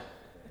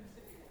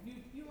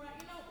 You right?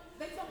 You know,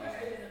 they told me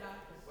straight in the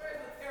doctor. Where's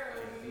the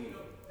tarot you need?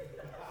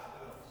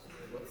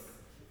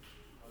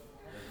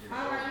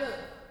 All right, look.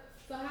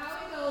 So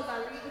how it goes, I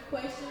read the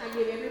question, I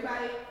give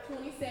everybody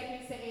 20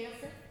 seconds to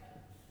answer,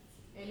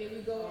 and then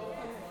we go.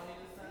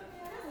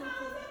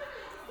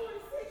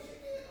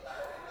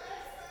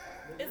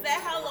 Is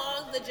that how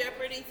long the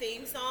Jeopardy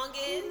theme song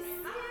is?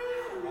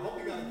 I hope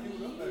you got it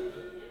queued up back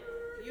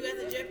there. You got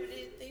the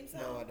Jeopardy theme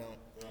song? No, I don't.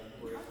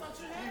 I thought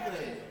you had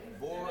it.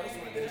 Boris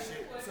with that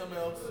shit. Something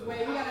else. Wait,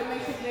 we gotta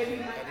make sure that we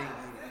I might. didn't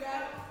get You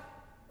got it?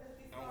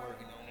 it. I'm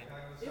working on it.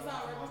 It's all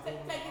right.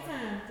 Just take your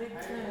time. Take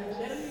your time.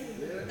 Let them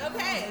hear you.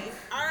 Okay,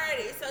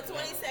 alrighty. So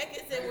 20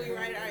 seconds and we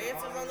write our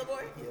answers on the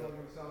board?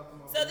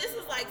 So this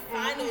is like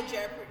Final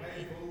Jeopardy.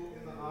 Hey, boo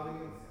in the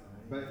audience.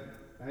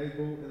 Hey,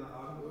 boo in the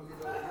audience.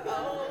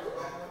 Oh.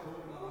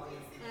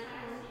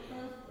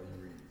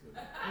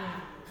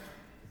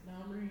 No,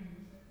 I'm reading.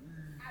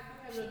 I do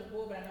have it on the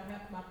board, but I don't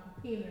have my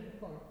pen in the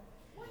car.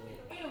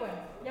 Anyway,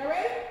 y'all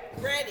ready?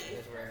 Ready.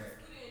 That's right.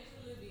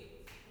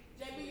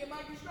 JB, your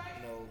mic is straight?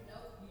 No.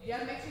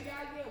 Y'all make sure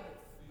y'all yell it.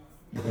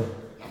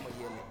 I'm gonna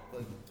yell it.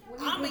 Fuck it.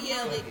 I'ma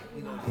yell it.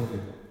 We gonna yell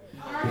it.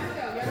 All right, here we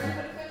go. Y'all ready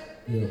for the question?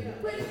 Yeah.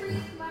 Please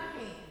read my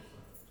hand.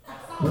 I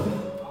saw it.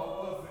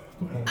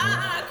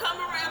 Come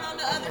around on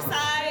the other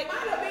side.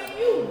 Might have been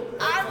you.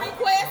 I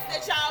request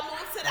that y'all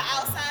move to the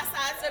outside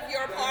sides of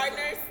your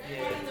partners.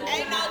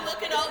 Ain't no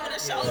looking over the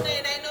shoulder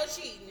and ain't no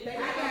cheating. I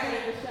got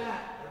it. A shot.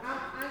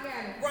 I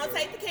got it.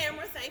 Rotate the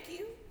camera, thank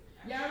you.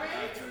 Y'all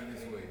ready? Turn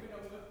this way.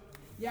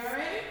 Y'all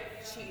ready?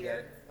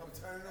 Cheater. I'm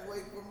turning away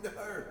from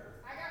her.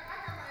 I got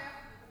my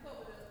answer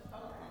covered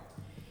up.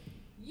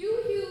 You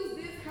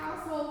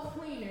household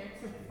cleaner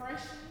to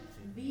freshen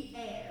the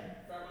air?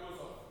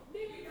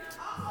 This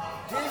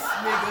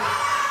nigga.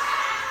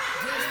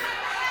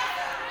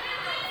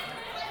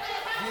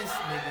 This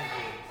nigga.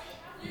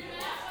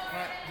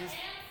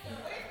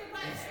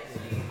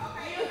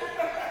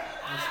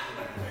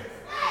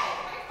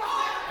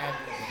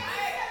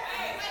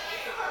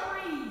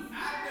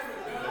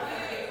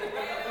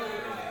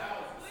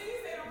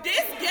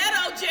 This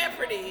ghetto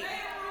Jeopardy.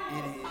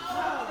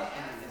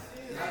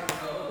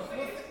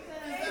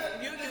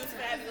 You use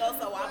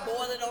Fabuloso. I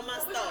boil it on my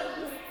stove.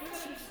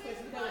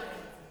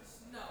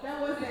 That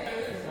was the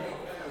answer.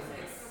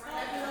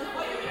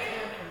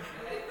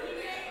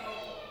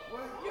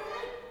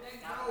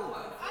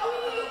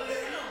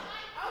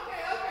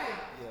 Okay.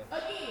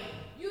 Again,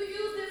 you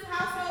use this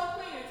household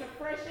cleaner to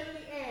freshen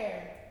the air.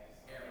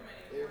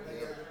 Everything I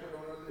just put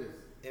on the list.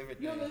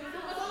 Everything. It's only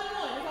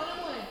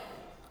one.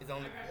 It's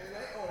only. It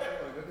ain't all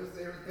one, but this is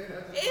everything I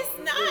just It's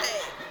not.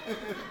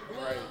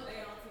 Right.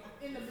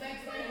 In the black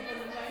space.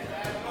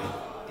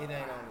 It ain't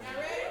on. Y'all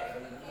ready?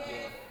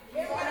 No,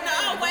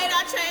 wait,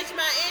 I changed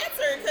my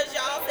answer because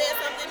y'all said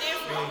something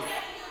different.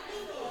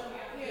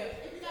 Yeah.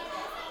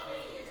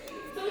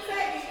 2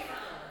 seconds.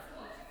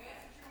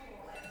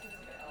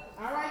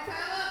 All right,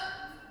 time up.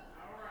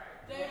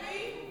 JB,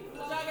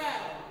 what y'all got?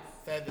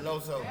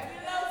 Fabuloso.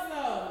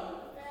 Fabuloso.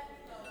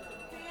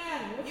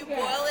 Tiana, what You got?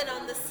 boil it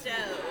on the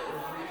stove.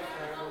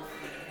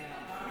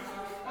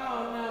 Oh,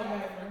 no,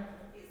 baby.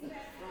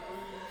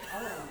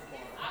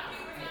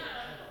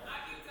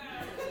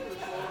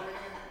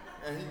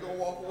 and he gonna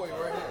walk away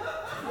right here.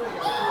 Put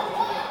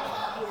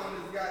on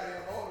this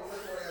goddamn order.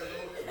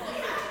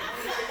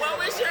 What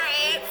was your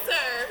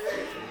answer?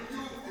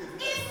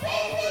 It's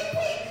PPP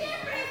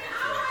difference.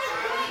 I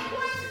always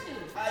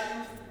questions. I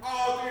use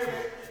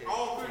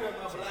all three of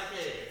them on my black ass.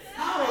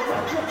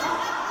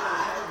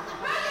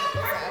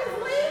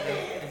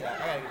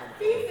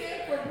 He said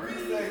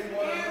Febreze,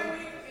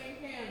 Airwick, and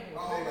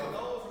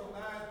Campbell.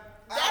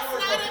 That's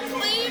not a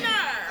cleaner.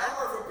 I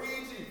work for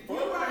PG.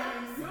 You're right.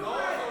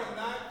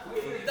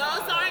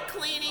 Those aren't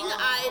cleaning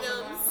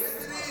items. Yes,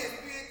 it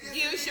is.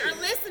 Use your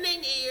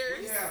listening We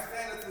ears. have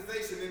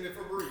sanitization in the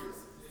Febreze.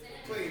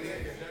 Clean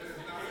it.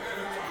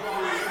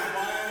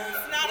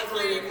 It's not a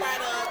cleaning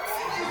product.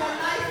 It's a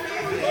nice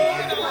nasty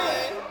Moving on.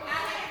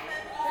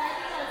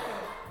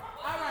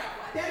 All right.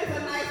 That is a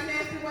nice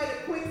nasty way to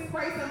quick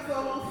spray some so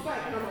it won't spray.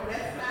 No,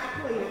 that's not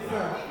clean,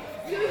 sir.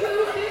 You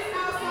use this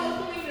household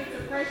cleaner to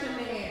freshen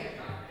the air.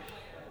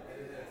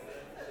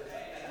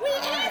 We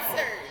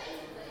answered.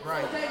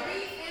 Right. So JB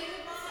and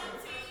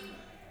the team.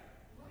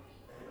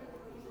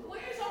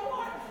 Where's your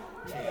water?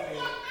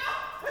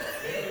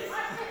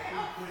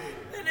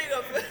 That nigga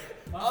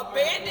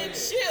abandoned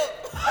ship.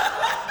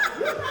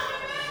 You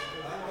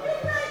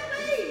can't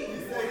leave. He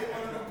said he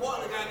wanted the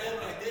partner, goddamn,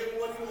 like gave him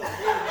what he wanted.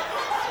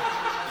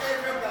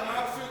 Gave him the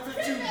option to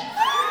choose.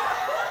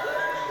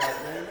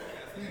 Goddamn,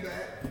 he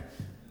back.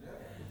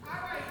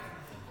 All right.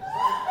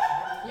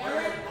 Y'all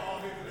ready?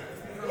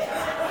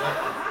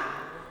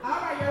 All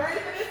right, you ready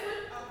for this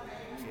one?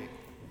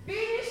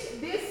 Finish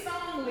this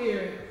song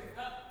lyric.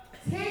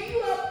 Tear you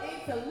up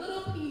into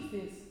little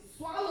pieces,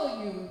 swallow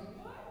you.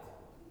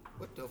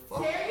 What the fuck?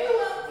 Tear you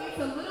up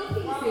into little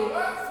pieces, swallow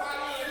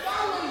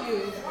you.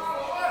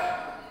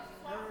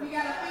 You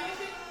gotta finish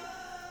it?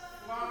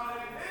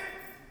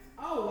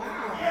 Oh, wow.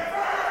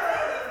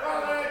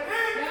 Y'all got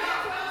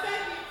 12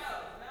 seconds.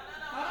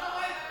 Hold on,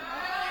 wait.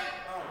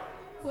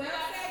 12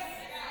 seconds.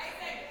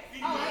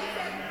 Oh, 8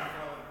 seconds.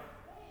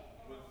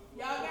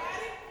 Y'all got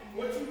it?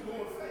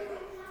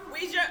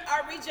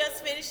 Are we just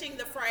finishing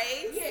the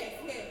phrase? Yes.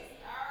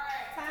 All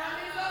right. Time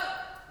is up.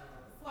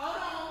 Hold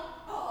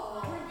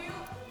on. Review.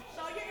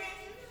 Show your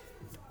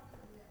answers.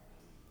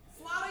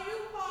 Swallow you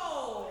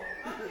whole.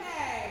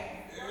 Okay.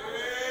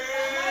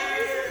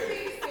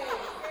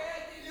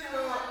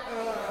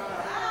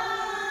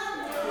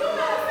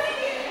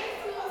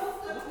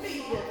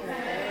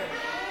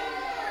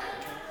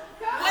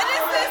 What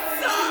is this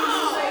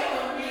song?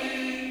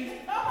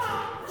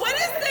 What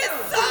is this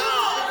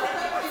song?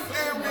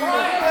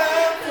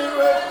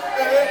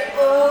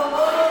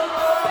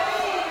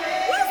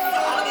 What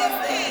song is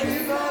this?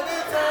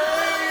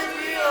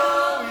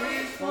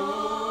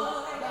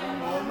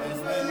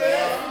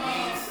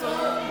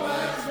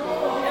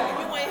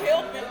 You ain't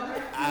helping.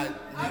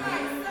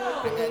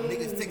 That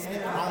niggas text me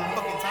the wrong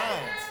fucking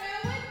times.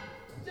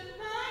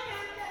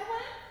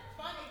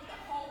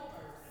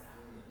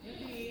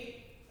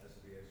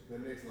 The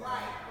next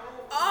line.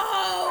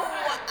 Oh,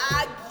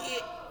 I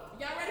get.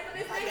 Y'all ready for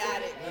this? I got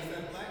it.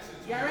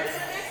 Y'all ready for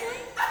the next one?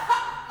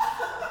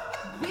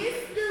 This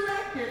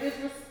director is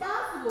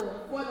responsible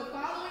for the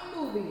following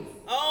movies: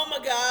 Oh my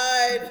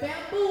God.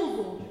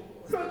 Bamboozled,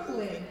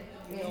 Crooklyn,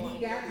 and He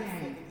Got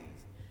Game.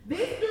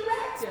 This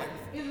director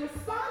is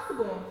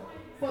responsible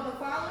for the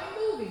following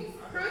movies: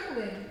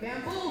 Crooklyn,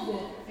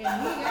 Bamboozled, and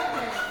He Got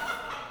Game.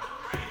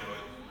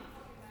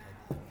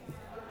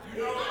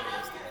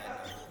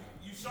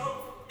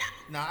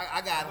 No,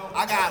 I got him.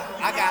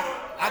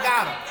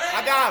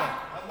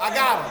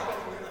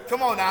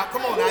 Come on now. You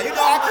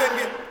know I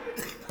couldn't get.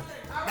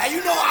 Now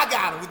you know I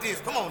got him with this.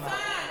 Come on now.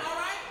 All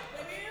right.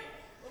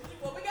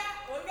 What we got?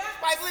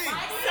 Spike Lee.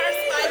 Sir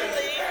Spike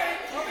Lee.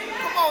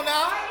 Come on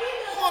now.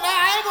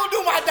 I ain't gonna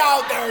do my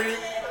dog dirty.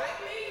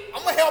 I'm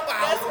gonna help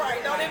out. That's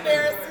right. Don't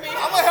embarrass me.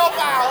 I'm gonna help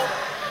out.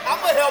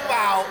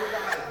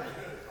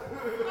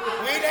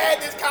 We ain't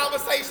had this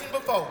conversation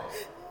before.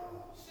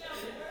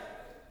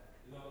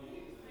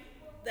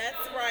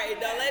 That's right.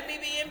 Don't let me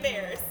be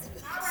embarrassed.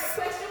 All right,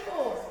 question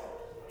 4.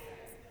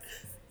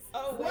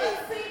 Oh, wait.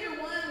 What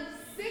singer won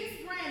 6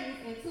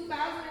 Grammys in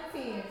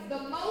 2010? The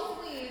most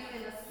wins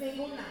in a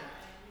single night.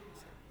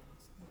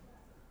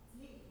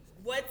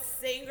 What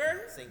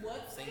singer? Singer.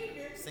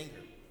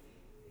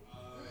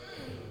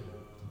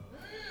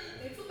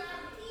 In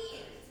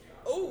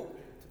 2010. Ooh.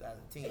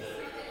 2010.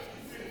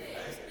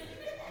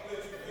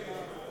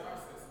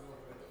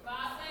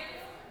 5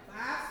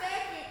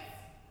 seconds.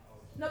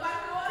 Nobody in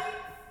the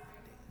audience?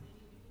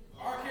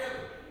 R.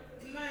 Kelly.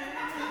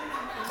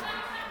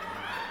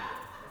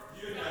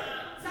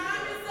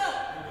 Time is up.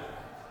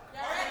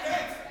 Y'all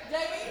ready?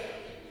 JB?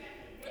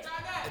 What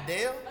y'all got?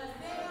 Adele?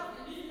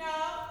 No.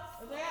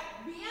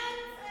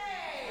 Beyonce.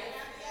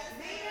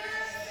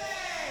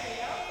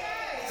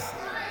 Okay.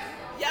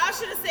 Y'all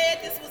should have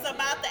said this was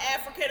about the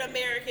African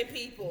American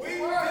people.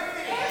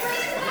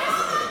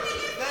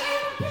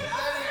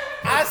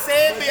 I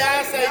said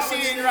Beyonce,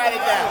 she didn't write it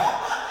down.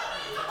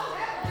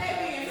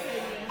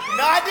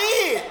 No, I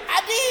did.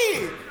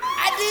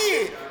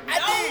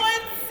 No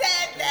one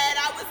said that.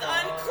 I was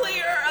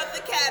unclear of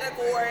the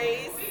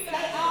categories.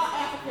 They all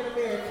African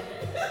American.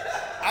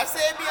 I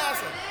said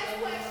Beyonce.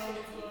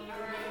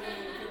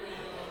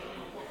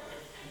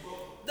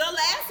 The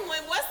last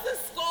one, what's the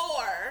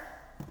score?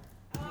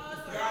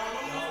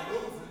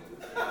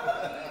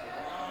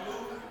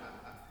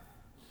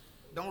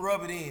 Don't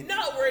rub it in.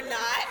 No, we're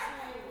not.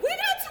 We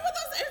got 2 of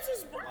those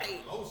answers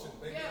right. Ocean,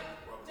 baby.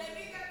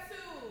 JB got 2.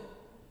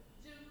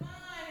 Javon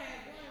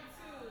had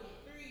 1,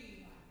 2,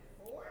 3,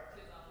 4.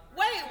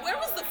 Wait, where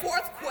was the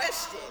 4th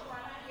question?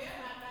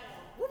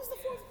 What was the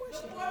 4th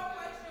question? The 4th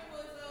question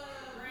was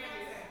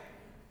Beyonce.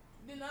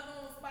 Then the other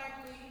one was Spike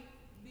Lee,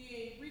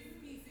 then Reese's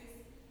Pieces,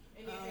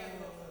 and then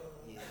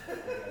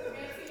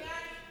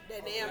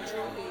that damn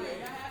Drew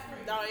here.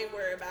 Don't even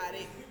worry about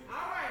it.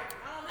 All right.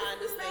 I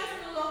This understand.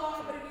 is a little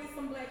hard, but it is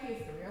some Black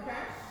history,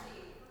 okay?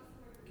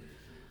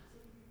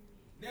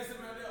 Nelson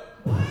Mandela.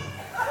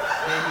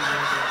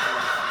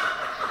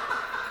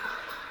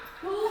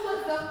 Who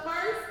was the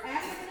first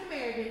African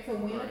American to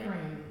win a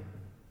Grammy?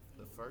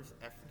 The first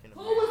African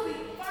Who was the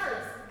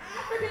first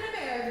African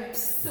American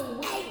to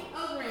win a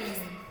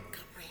Grammy?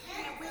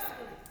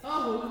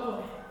 Oh,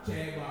 Lord.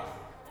 Chad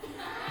Boston.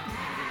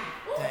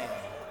 Damn.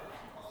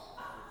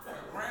 A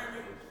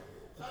Grammy.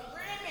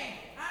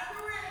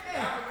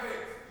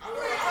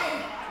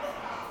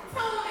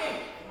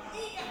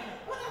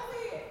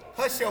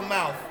 Hush your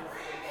mouth.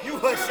 You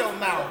hush your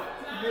mouth.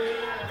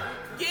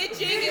 Get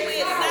jiggy with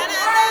it. Nah.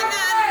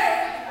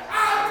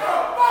 Out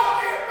your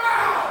fucking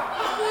mouth!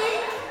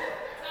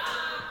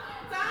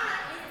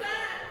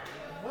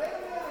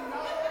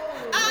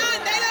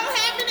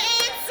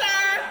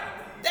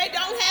 They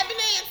don't have an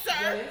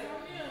answer.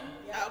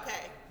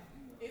 Okay.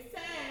 It's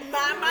time.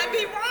 Mine might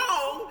be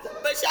wrong,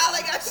 but y'all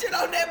ain't got shit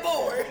on that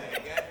board.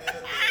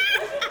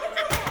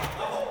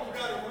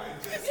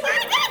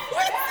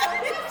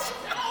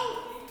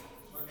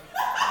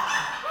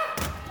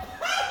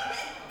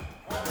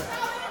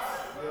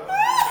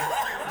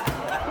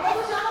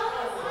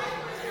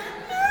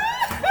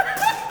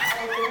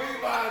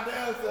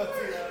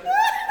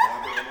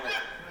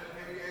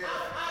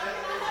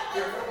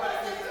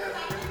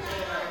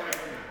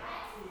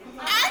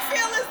 I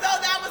feel as though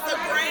that was a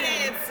great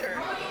answer.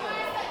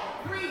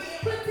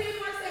 Put 10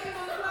 more seconds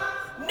on the clock.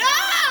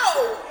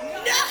 No,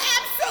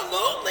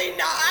 absolutely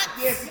not.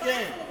 Yes, you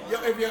can.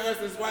 If your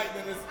answer is right,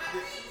 then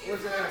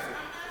what's your answer?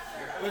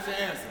 What's your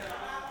answer?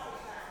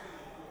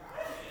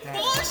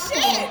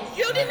 Bullshit.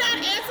 You did not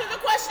answer the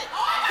question.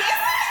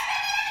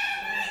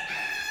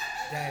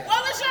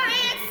 What was your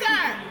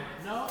answer?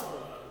 No,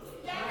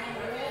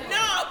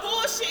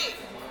 bullshit.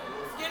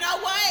 You know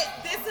what?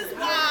 This is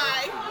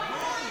why.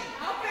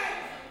 Okay,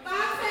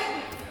 5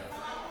 seconds.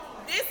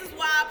 This is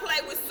why I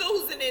play with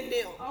Susan and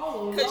them.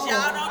 Oh, Because Lord.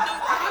 y'all don't do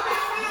right.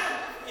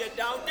 Okay, You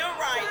don't do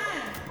right.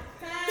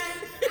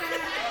 time.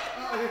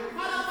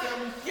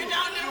 You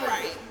don't do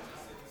right.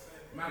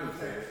 Michael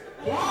Jackson.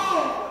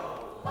 Wrong.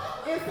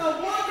 It's a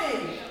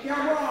woman. You're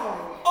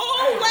wrong.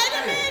 Oh, wait a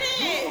minute.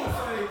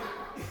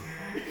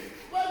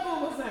 What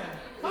Google saying?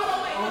 Hold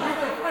on, wait.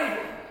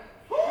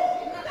 Who?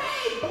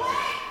 They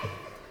black?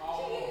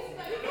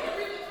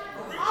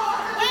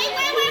 Wait.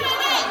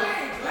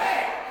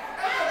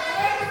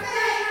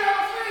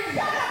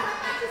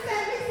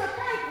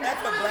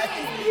 That's a black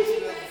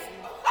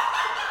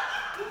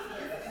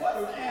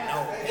No,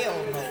 hell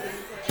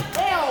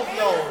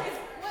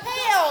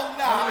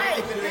no. I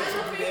ain't gonna let you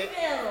do that.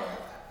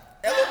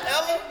 Ella?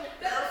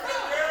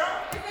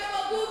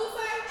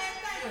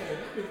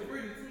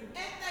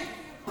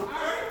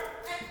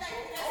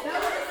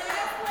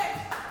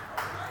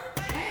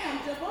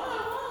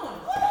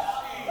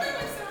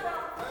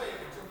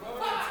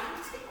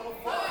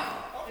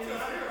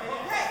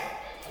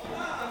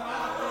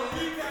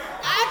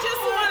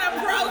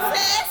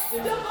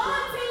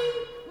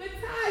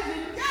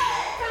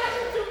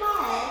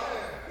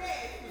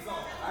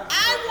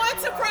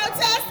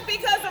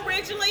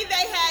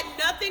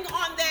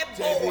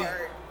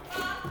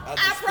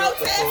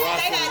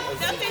 They had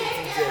nothing.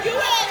 You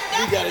had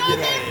We gotta nothing get on our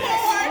that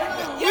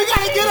board. We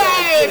gotta get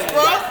our ass,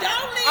 bro.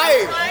 Don't leave, Hey.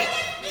 right?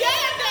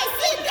 Damn, now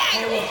sit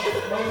down.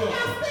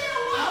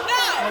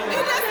 No,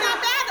 it does not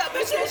matter,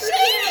 but you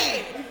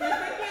cheated.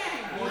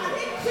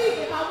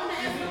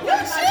 You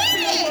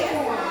cheated.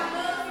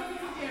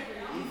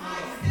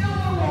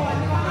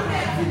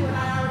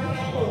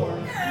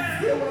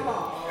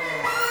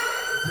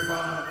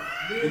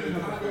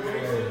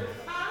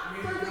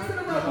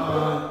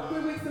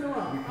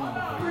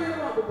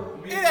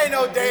 It ain't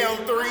no damn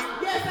 3.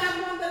 Yes,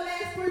 I won the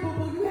last 3,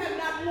 but you have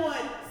not won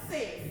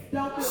 6.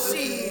 Don't do it.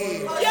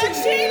 Shit. You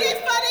cheated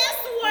for this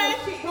one.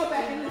 Go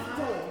back and listen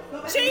to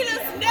it.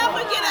 Cheaters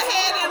never get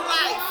ahead in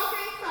life.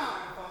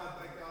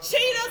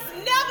 Cheaters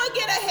never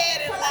get ahead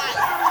in life.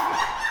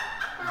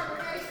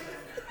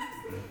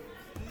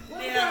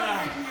 Never.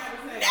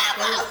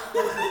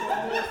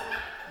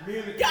 Me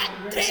and the God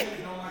congregation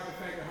damn. don't like the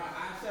fact that her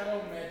eyeshadow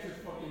matches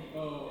fucking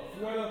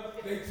sweater.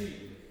 They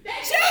cheating.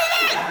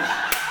 Cheating!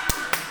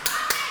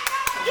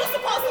 You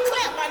supposed to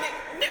clap, my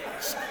nigga.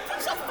 Put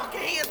your fucking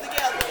hands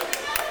together.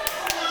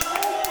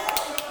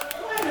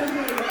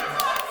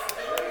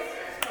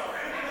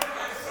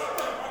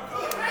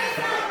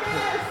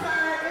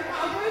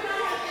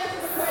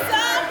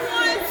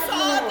 Someone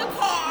saw the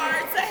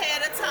cards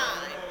ahead of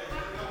time.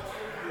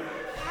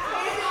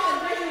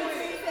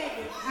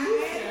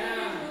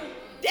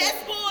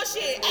 That's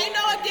bullshit. Ain't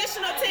no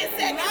additional 10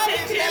 seconds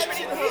in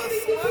Jeopardy.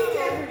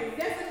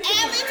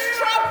 Alex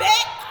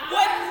Trebek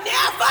would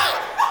never.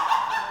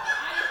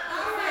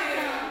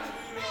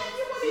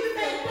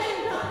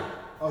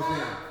 Oh,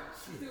 damn.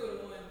 She would have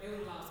won. They would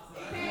have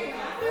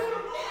lost.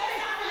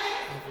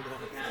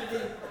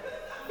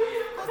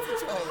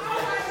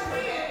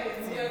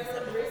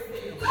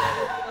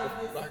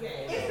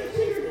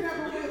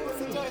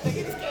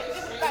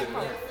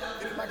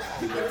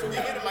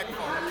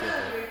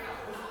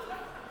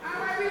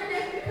 Alright, we're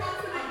definitely come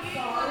to the end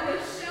of the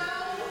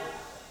show.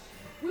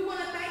 We want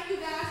to thank you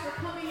guys for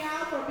coming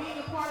out, for being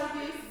a part of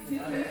this. We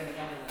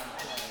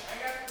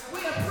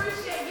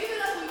appreciate. Give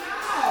it up for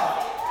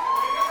y'all.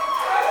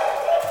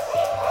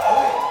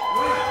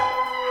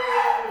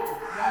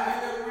 Y'all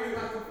ain't never read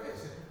my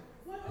confession.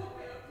 What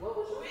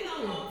was your question?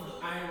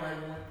 I ain't write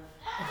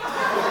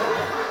one.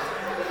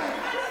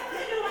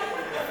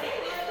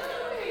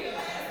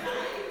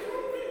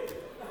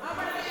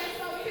 Alright, man,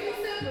 so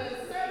P-Sippers,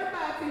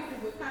 certified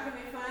P-Sippers, how can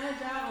they find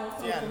y'all on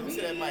social Yeah, let me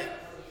see that media? mic.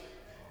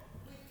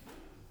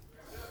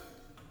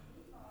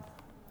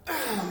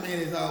 Man,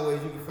 as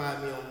always, you can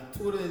find me on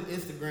Twitter and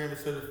Instagram at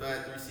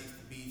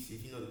Certified360Beats.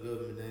 If you know the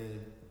government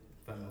name,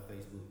 find me on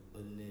Facebook.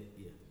 Other than that,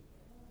 yeah,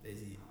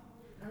 that's it.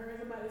 I heard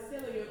somebody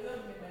selling your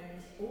government name.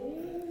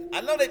 Ooh.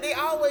 I know that they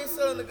always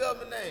selling the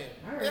government name.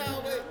 I heard They that.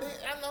 always,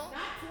 I know.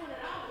 Not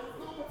 $20,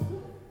 number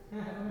 2.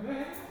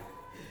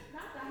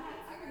 Not the hot.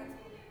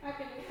 I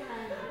can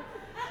find it.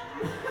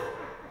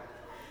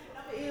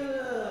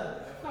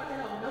 Start that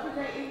over. Number J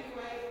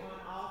anyway on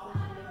all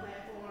social media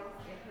platforms.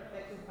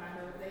 Imperfections by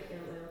Number J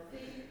LLC.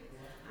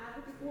 I'm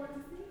looking forward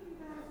to seeing you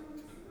guys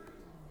really soon.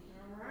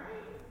 All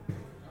right.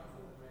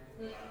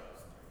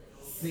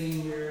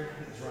 Senior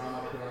drama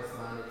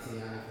correspondent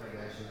Tiana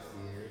Kardashian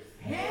Spears.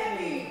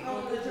 Heavy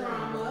on the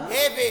drama.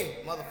 Heavy,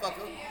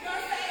 motherfucker.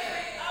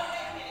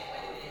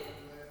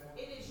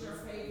 It is your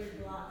favorite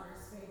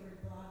blogger's favorite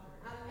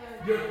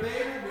blogger. Your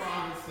favorite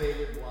blogger's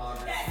favorite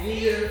blogger.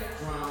 Senior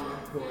drama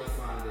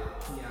correspondent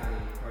Tiana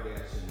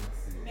Kardashian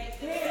Spears.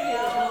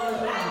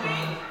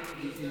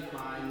 You can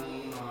find me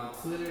on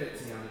Twitter at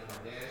Tiana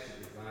Kardashian.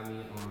 You can find me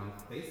on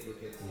Facebook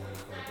at Tiana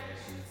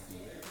Kardashian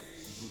Spears.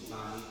 You can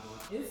find me on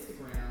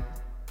Instagram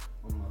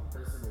on my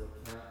personal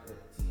account at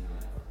Tiana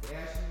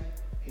Kardashian.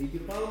 And you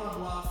can follow my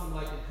blog from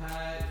like a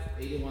high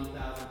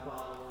 81,000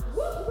 followers.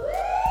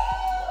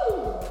 Woo-hoo!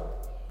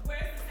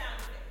 Where's the sound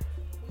effect?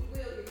 We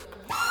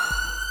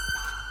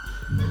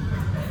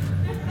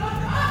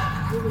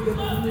will get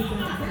them.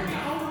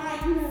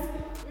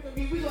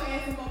 We gonna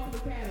add some more to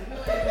the panel.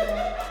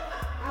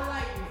 I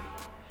like it.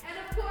 And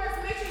of course,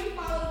 make sure you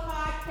follow the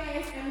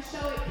podcast and the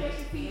show at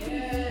Kesha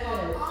TV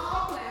on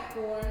all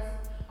platforms.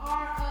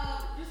 Or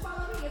just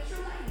follow me at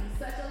True Lady,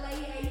 Such a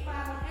Lady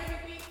 85 on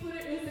everything: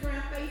 Twitter,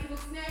 Instagram,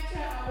 Facebook,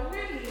 Snapchat, or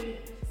really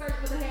search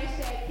for the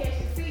hashtag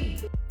Kesha